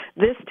 listen,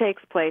 this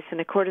takes place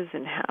in a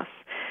courtesan house,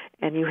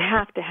 and you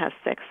have to have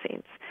sex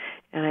scenes.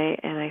 And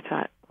I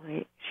thought,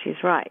 wait, she's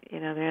right.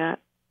 They're not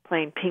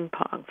playing ping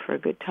pong for a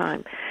good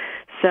time.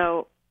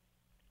 So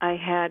I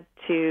had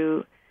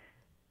to,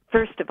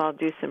 first of all,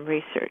 do some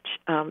research.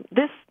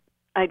 This,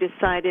 I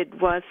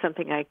decided, was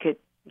something I could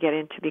get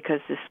into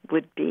because this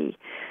would be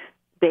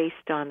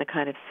based on the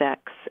kind of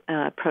sex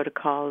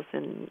protocols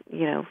and,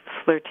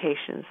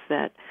 flirtations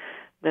that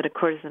a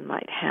courtesan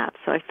might have.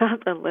 So I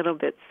felt a little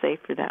bit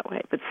safer that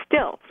way. But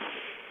still,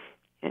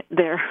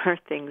 there are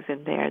things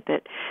in there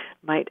that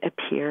might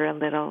appear a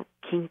little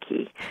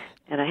kinky.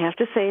 And I have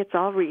to say it's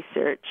all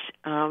research.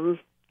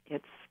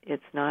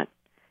 It's not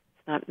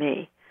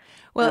me.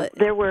 Well,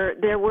 there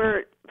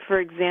were, for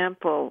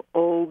example,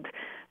 old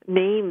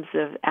names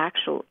of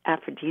actual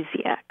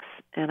aphrodisiacs,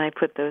 and I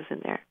put those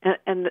in there.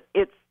 And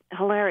it's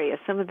hilarious.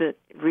 Some of the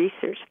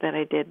research that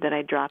I did that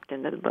I dropped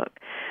into the book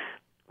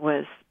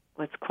was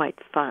quite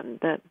fun.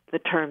 The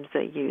terms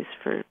they use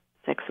for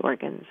sex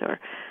organs, or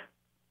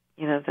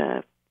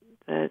the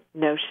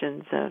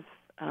notions of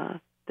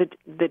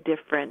the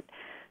different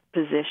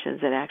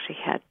positions that actually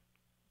had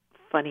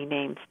funny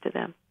names to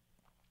them.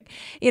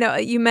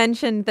 You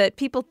mentioned that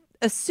people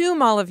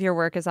assume all of your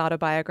work is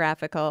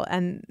autobiographical,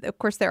 and of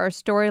course there are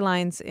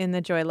storylines in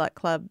the Joy Luck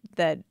Club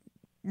that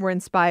were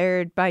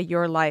inspired by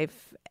your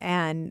life.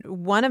 And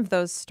one of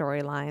those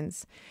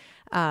storylines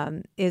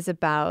is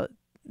about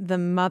the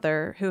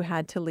mother who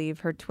had to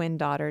leave her twin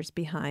daughters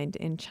behind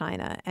in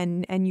China.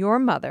 And your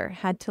mother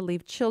had to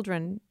leave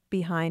children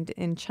behind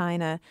in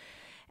China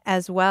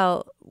as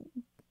well.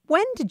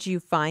 When did you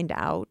find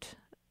out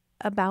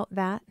about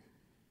that?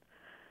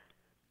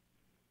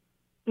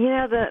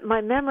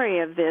 My memory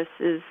of this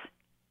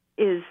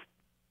is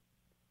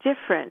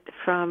different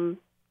from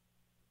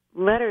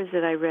letters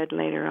that I read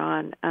later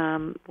on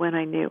when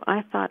I knew.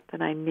 I thought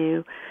that I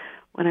knew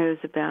when I was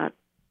about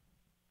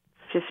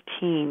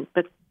 15,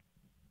 but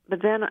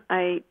then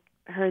I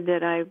heard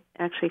that I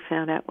actually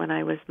found out when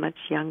I was much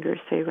younger,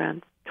 say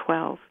around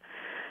 12,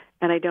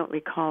 and I don't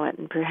recall it,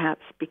 and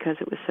perhaps because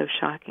it was so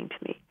shocking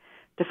to me.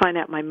 To find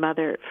out my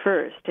mother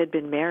first had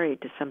been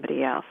married to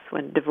somebody else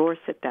when divorce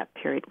at that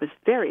period was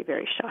very,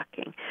 very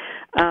shocking.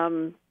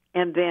 And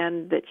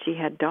then that she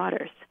had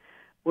daughters,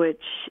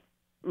 which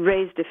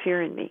raised a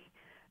fear in me.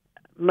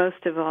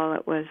 Most of all,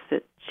 it was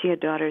that she had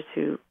daughters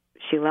who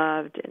she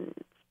loved and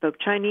spoke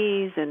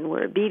Chinese and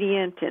were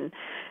obedient. And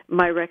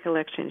my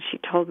recollection, she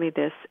told me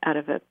this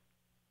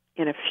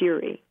in a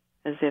fury,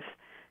 as if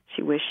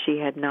she wished she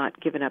had not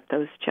given up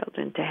those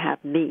children to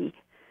have me.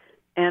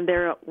 And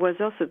there was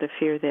also the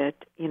fear that,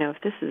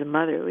 if this is a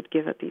mother who would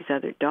give up these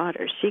other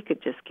daughters, she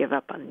could just give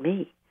up on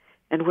me.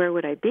 And where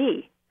would I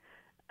be?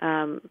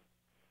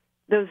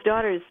 Those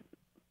daughters,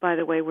 by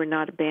the way, were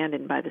not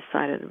abandoned by the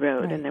side of the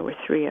road, right. And there were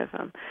 3 of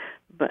them.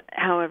 But,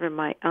 however,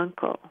 my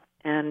uncle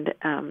and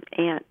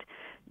aunt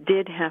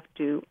did have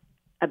to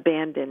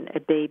abandon a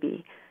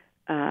baby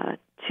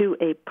to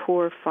a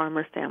poor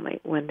farmer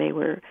family when they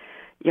were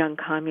young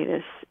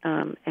communists,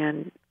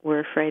 and were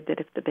afraid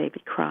that if the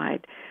baby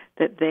cried,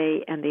 that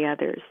they and the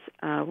others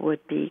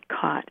would be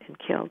caught and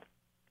killed.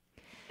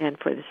 And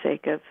for the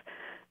sake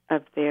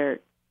of their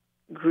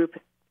group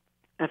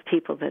of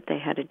people that they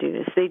had to do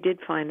this. They did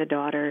find the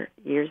daughter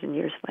years and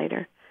years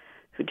later,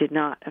 who did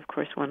not, of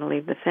course, want to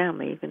leave the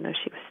family, even though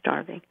she was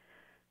starving.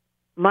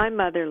 My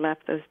mother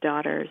left those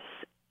daughters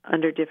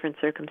under different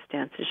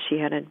circumstances. She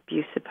had an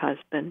abusive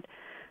husband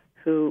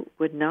who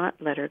would not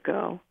let her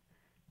go,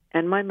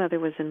 and my mother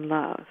was in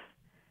love.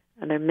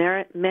 And there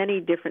are many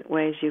different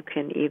ways you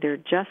can either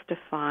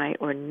justify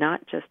or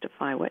not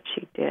justify what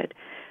she did.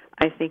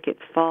 I think it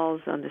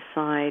falls on the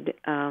side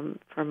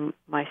from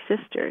my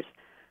sisters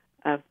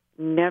of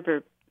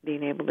never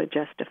being able to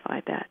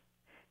justify that,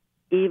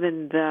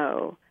 even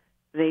though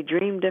they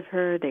dreamed of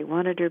her, they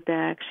wanted her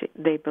back,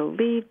 they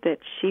believed that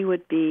she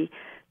would be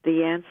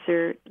the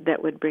answer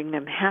that would bring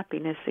them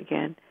happiness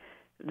again.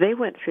 They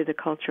went through the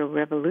Cultural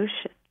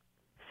Revolution,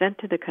 sent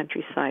to the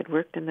countryside,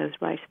 worked in those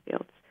rice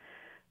fields,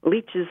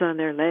 leeches on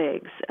their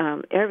legs,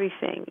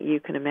 everything you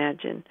can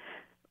imagine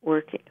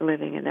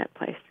living in that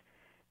place.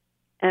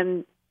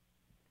 And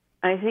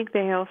I think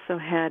they also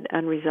had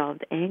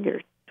unresolved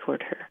anger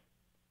toward her.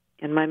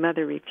 And my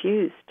mother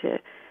refused to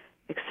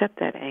accept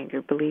that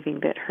anger, believing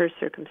that her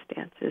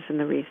circumstances and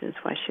the reasons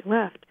why she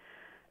left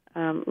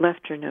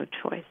her no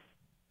choice.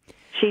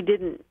 She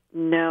didn't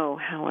know,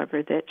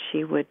 however, that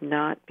she would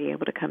not be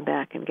able to come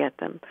back and get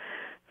them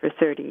for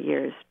 30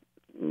 years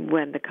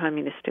when the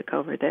communists took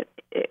over, that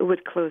it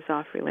would close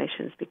off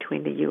relations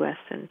between the U.S.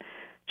 and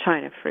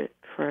China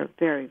for a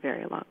very,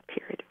 very long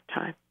period of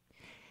time.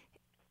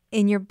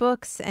 In your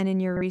books and in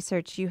your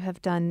research, you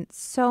have done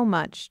so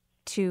much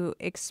to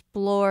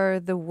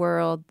explore the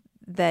world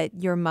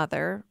that your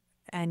mother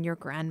and your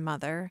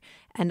grandmother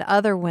and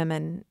other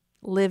women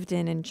lived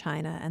in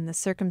China and the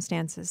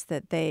circumstances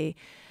that they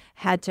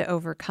had to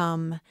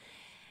overcome.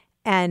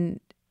 And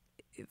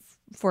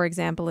for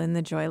example, in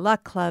the Joy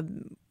Luck Club,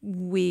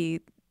 we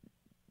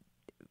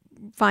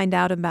find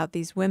out about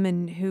these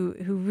women who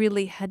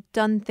really had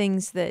done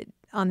things that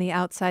on the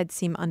outside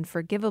seem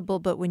unforgivable,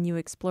 but when you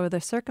explore the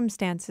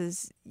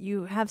circumstances,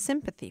 you have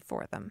sympathy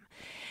for them.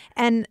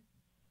 And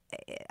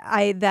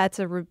that's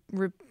a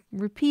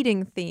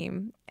repeating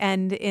theme.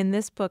 And in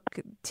this book,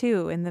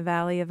 too, in The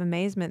Valley of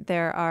Amazement,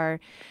 there are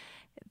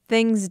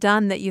things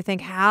done that you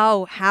think,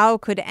 how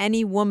could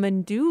any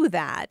woman do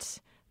that?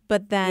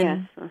 But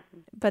then, yes.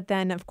 But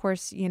then, of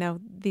course,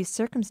 these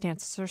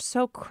circumstances are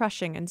so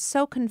crushing and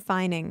so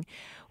confining.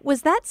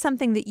 Was that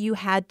something that you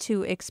had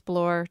to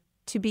explore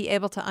to be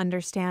able to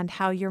understand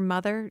how your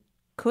mother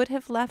could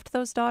have left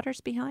those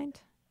daughters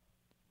behind?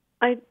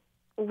 I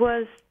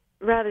was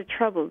rather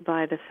troubled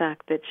by the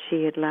fact that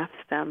she had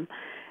left them,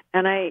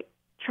 and I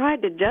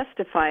tried to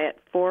justify it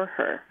for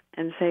her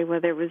and say,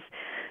 well, there was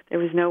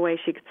no way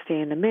she could stay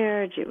in the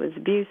marriage. It was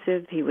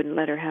abusive. He wouldn't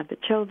let her have the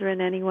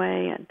children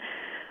anyway, and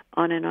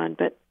on and on.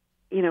 But,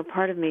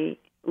 part of me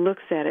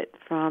looks at it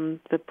from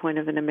the point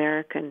of an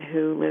American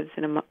who lives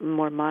in a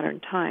more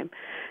modern time,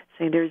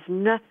 saying there's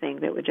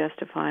nothing that would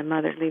justify a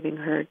mother leaving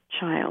her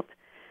child.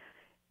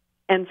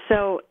 And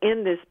so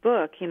in this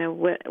book,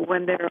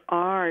 when there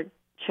are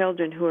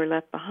children who are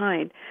left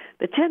behind,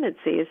 the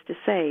tendency is to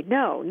say,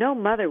 no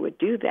mother would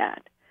do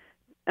that.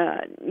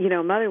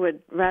 Mother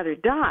would rather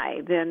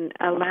die than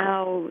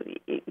allow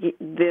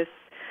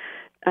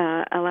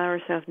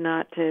herself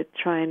not to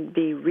try and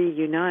be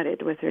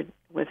reunited with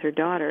her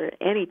daughter,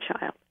 any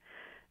child.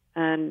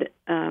 And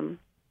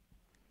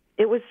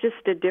it was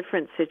just a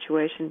different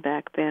situation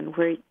back then,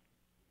 where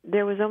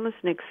there was almost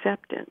an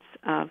acceptance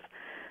of,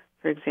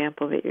 for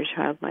example, that your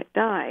child might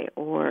die,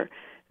 or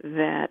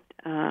that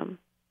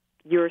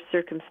your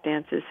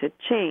circumstances had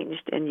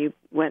changed and you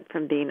went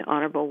from being an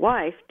honorable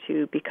wife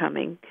to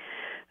becoming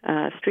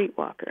a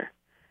streetwalker.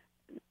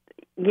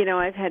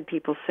 I've had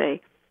people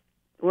say,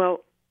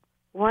 well,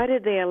 why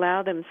did they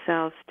allow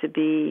themselves to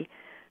be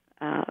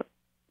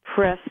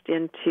pressed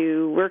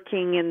into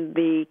working in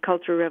the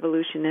Cultural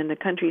Revolution in the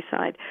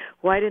countryside?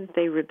 Why didn't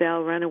they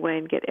rebel, run away,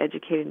 and get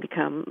educated and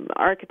become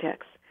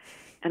architects?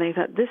 And I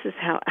thought, this is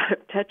how out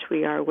of touch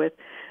we are with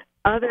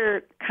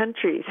other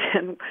countries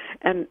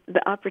and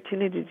the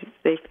opportunities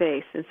they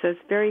face. And so it's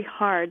very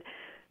hard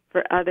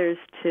for others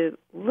to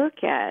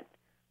look at,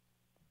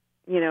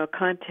 a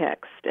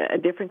context, a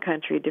different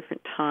country, a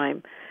different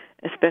time,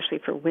 especially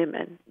for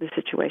women, the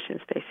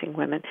situations facing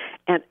women.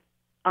 And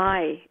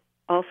I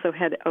also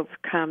had to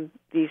overcome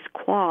these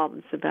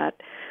qualms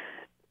about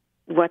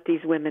what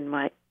these women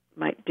might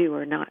do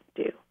or not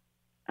do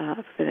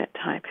for that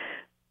time.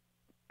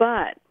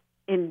 But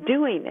in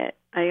doing it,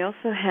 I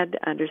also had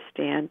to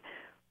understand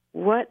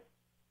what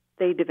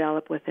they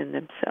develop within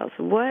themselves.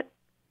 What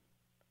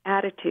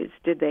attitudes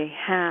did they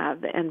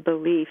have, and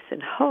beliefs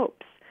and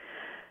hopes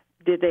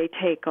did they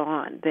take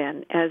on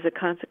then as a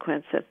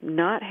consequence of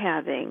not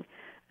having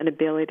an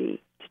ability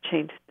to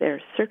change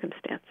their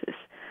circumstances?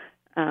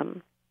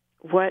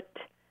 What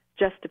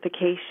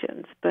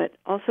justifications, but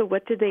also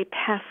what did they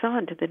pass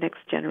on to the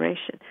next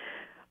generation?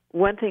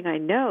 One thing I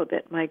know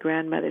that my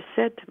grandmother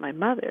said to my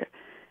mother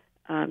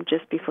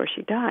just before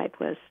she died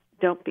was,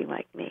 "Don't be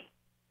like me."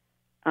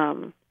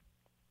 And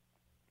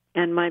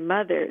my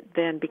mother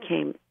then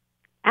became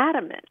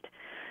adamant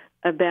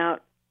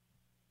about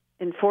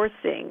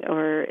enforcing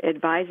or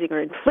advising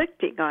or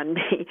inflicting on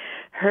me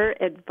her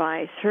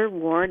advice, her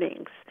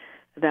warnings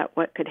about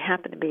what could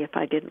happen to me if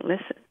I didn't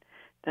listen.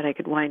 That I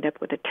could wind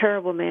up with a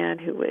terrible man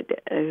who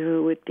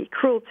would be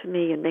cruel to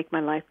me and make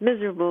my life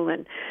miserable,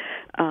 and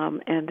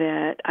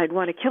that I'd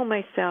want to kill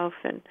myself,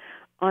 and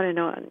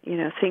on,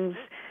 things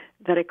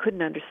that I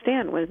couldn't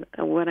understand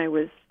when I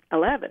was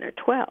 11 or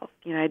 12.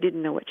 I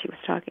didn't know what she was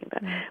talking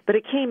about. But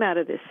it came out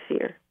of this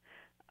fear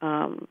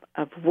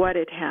of what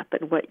had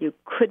happened, what you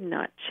could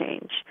not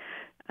change.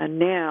 And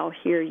now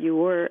here you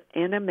were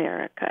in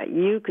America.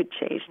 You could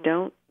change.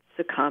 Don't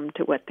succumb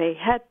to what they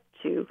had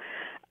to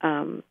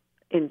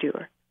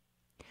endure.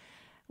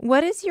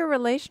 What is your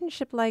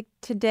relationship like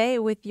today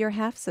with your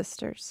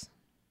half-sisters?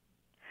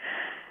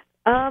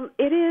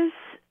 It is,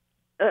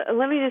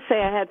 let me just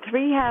say, I had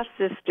 3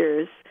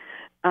 half-sisters,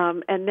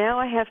 and now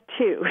I have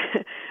 2.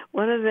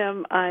 One of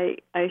them I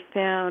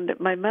found,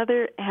 my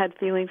mother had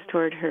feelings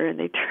toward her, and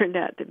they turned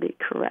out to be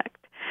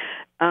correct.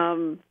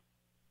 And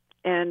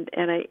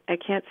I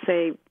can't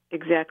say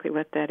exactly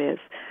what that is.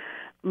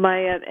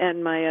 My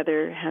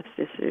other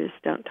half-sisters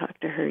don't talk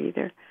to her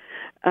either.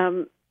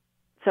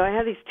 So I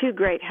have these 2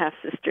 great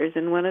half-sisters,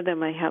 and one of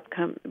them I helped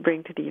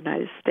bring to the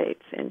United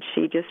States, and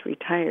she just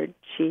retired.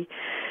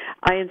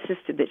 I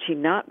insisted that she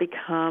not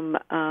become,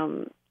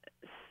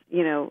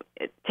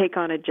 take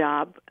on a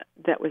job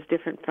that was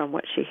different from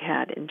what she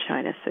had in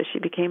China, so she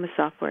became a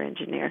software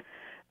engineer.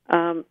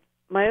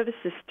 My other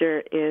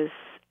sister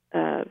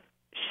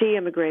she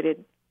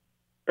immigrated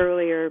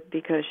earlier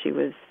because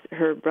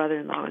her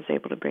brother-in-law was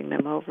able to bring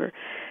them over.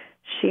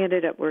 She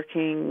ended up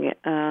working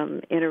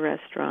in a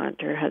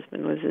restaurant. Her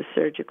husband was a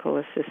surgical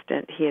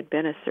assistant. He had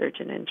been a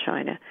surgeon in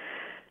China.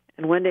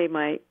 And one day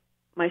my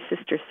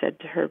sister said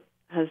to her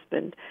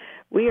husband,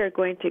 "We are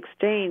going to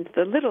exchange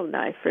the little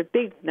knife for a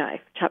big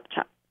knife, chop,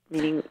 chop,"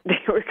 meaning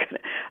they were going to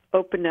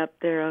open up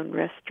their own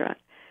restaurant.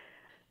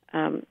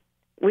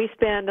 We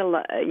spend a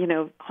lot,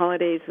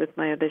 holidays with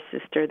my other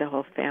sister, the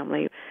whole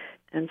family.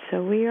 And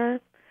so we are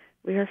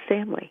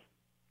family.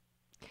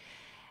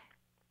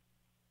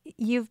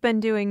 You've been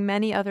doing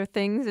many other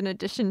things in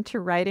addition to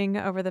writing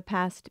over the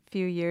past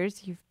few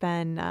years.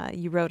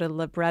 You wrote a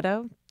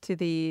libretto to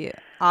the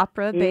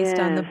opera based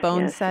on The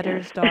Bone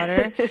Setter's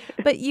Daughter,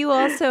 but you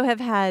also have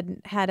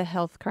had a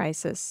health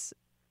crisis.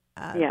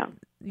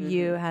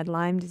 You had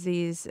Lyme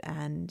disease,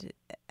 and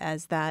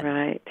as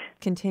that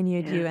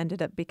continued, you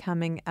ended up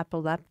becoming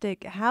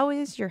epileptic. How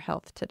is your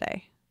health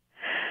today?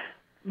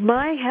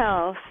 My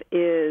health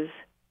is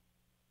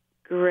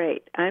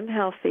great. I'm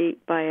healthy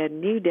by a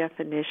new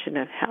definition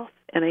of health.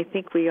 And I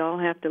think we all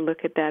have to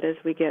look at that as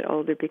we get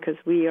older, because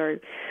we are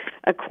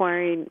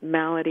acquiring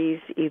maladies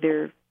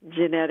either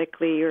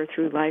genetically or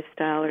through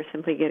lifestyle or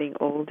simply getting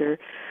older,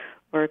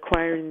 or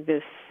acquiring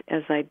this,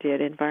 as I did,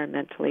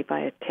 environmentally by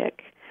a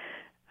tick.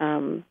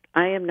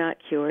 I am not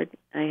cured.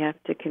 I have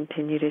to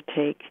continue to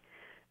take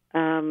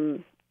a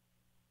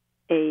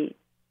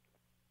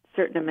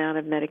certain amount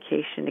of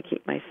medication to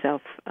keep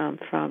myself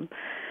from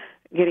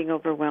getting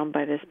overwhelmed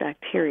by this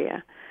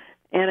bacteria,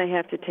 and I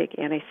have to take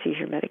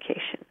anti-seizure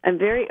medication. I'm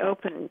very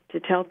open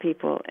to telling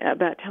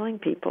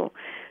people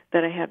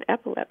that I have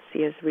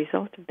epilepsy as a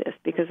result of this,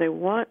 because I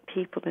want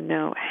people to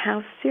know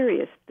how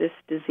serious this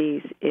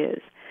disease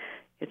is.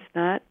 It's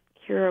not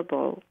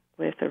curable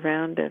with a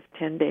round of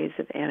 10 days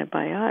of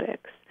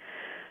antibiotics,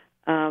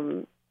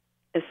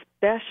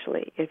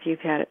 especially if you've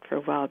had it for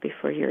a while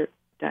before you're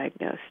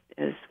diagnosed,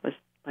 as was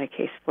my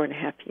case,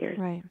 4.5 years.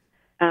 Right.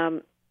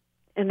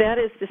 And that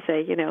is to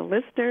say,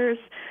 listeners,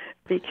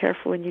 be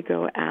careful when you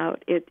go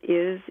out. It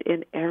is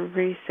in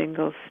every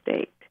single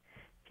state.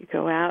 If you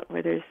go out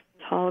where there's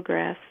tall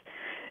grass,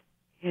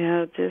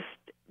 just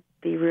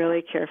be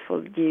really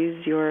careful.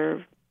 Use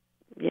your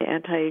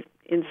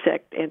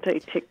anti-insect,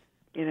 anti-tick,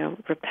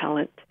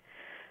 repellent.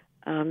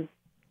 And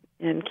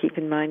keep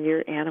in mind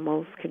your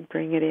animals can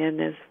bring it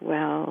in as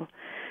well.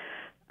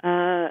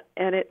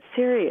 And it's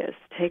serious.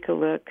 Take a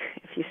look.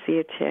 If you see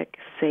a tick,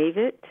 save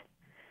it.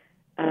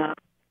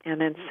 And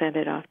then send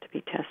it off to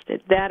be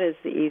tested. That is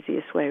the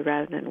easiest way,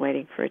 rather than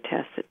waiting for a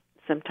test that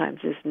sometimes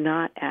is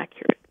not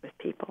accurate with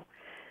people.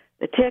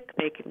 The tick,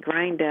 they can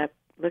grind up,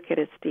 look at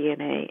its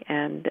DNA,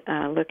 and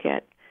look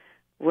at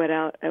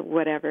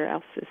whatever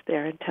else is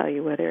there and tell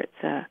you whether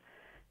it's an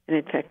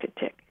infected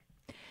tick.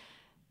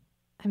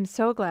 I'm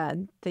so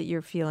glad that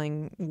you're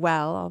feeling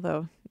well,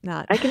 although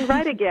not. I can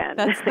write again.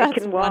 That's I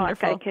can walk.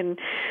 wonderful. I can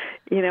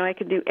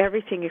do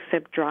everything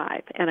except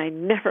drive. And I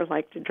never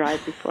like to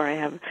drive before. I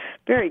have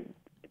very,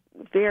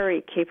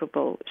 very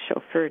capable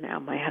chauffeur now,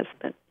 my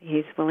husband.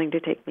 He's willing to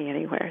take me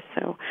anywhere,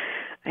 so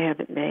I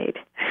haven't made.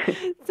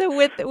 So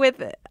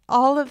with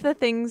all of the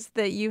things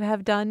that you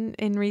have done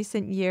in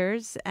recent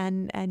years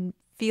and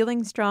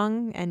feeling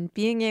strong and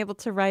being able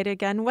to write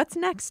again, what's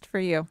next for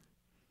you?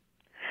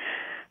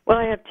 Well,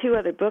 I have 2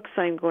 other books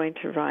I'm going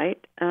to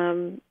write.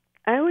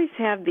 I always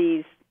have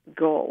these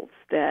goals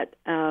that,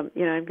 I'm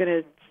going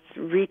to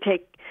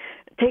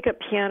take up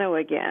piano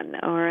again,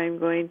 or I'm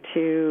going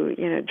to,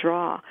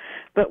 draw.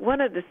 But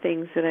one of the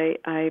things that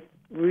I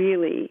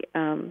really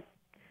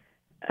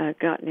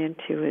gotten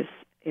into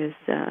is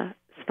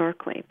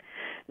snorkeling.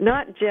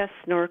 Not just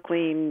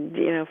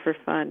snorkeling, for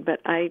fun,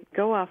 but I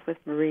go off with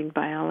marine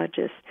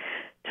biologists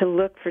to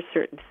look for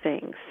certain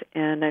things,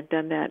 and I've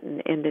done that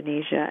in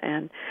Indonesia,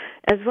 and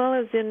as well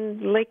as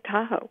in Lake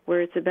Tahoe,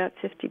 where it's about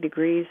 50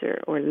 degrees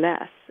or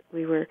less.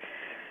 We were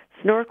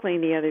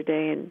snorkeling the other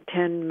day in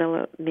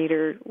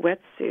 10-millimeter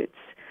wetsuits,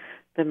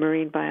 the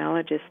marine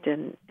biologist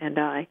and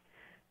I,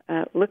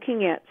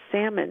 looking at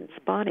salmon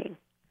spawning.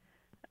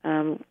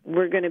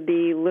 We're going to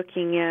be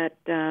looking at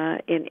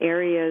in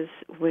areas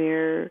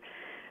where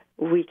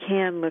we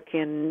can look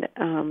in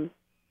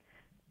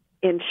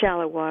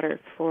shallow water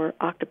for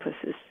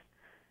octopuses.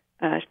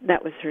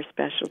 That was her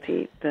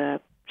specialty.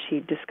 She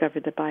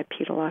discovered the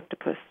bipedal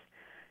octopus.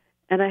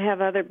 And I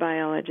have other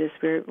biologists.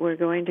 We're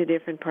going to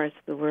different parts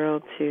of the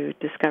world to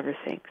discover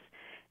things.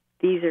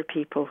 These are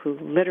people who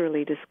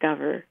literally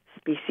discover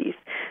species.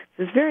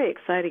 So it's very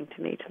exciting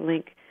to me to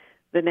link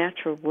the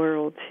natural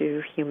world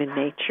to human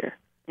nature.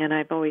 And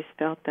I've always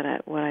felt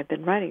that what I've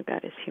been writing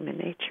about is human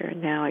nature,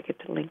 and now I get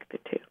to link the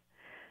two.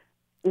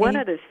 One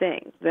other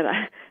thing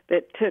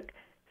that took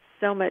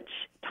so much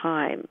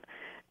time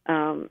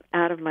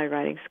out of my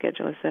writing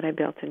schedule is that I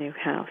built a new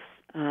house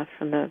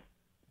from the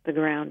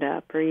ground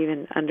up, or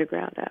even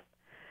underground up.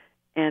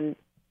 And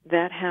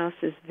that house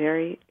is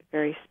very,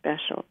 very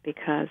special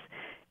because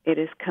it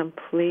is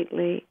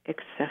completely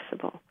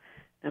accessible.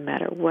 No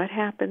matter what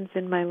happens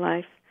in my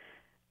life,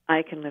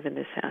 I can live in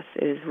this house.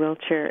 It is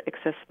wheelchair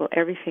accessible,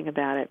 everything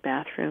about it,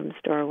 bathrooms,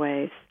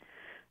 doorways,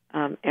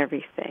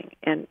 everything.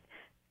 And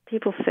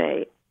people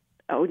say,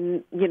 oh,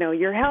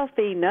 you're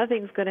healthy,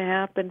 nothing's going to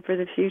happen for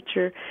the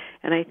future.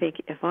 And I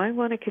think if I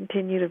want to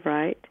continue to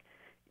write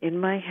in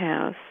my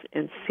house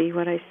and see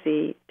what I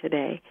see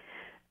today,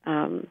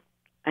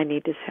 I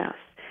need this house.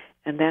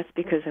 And that's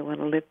because I want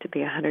to live to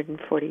be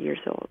 140 years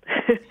old.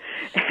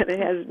 And it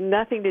has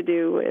nothing to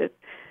do with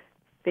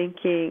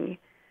thinking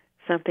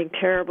something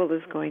terrible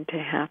is going to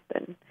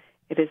happen.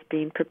 It is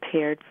being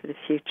prepared for the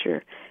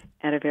future,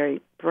 and a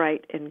very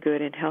bright and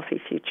good and healthy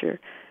future,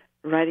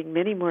 writing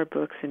many more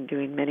books and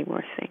doing many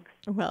more things.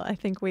 Well, I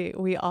think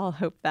we all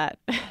hope that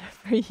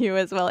for you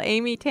as well.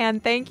 Amy Tan,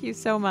 thank you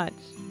so much.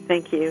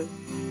 Thank you.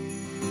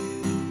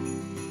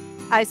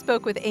 I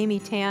spoke with Amy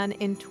Tan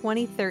in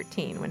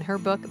 2013 when her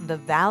book, The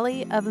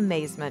Valley of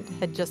Amazement,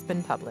 had just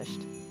been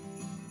published.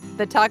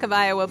 The Talk of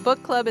Iowa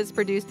Book Club is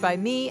produced by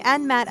me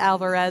and Matt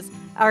Alvarez.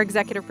 Our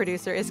executive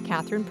producer is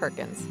Catherine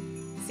Perkins.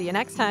 See you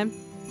next time.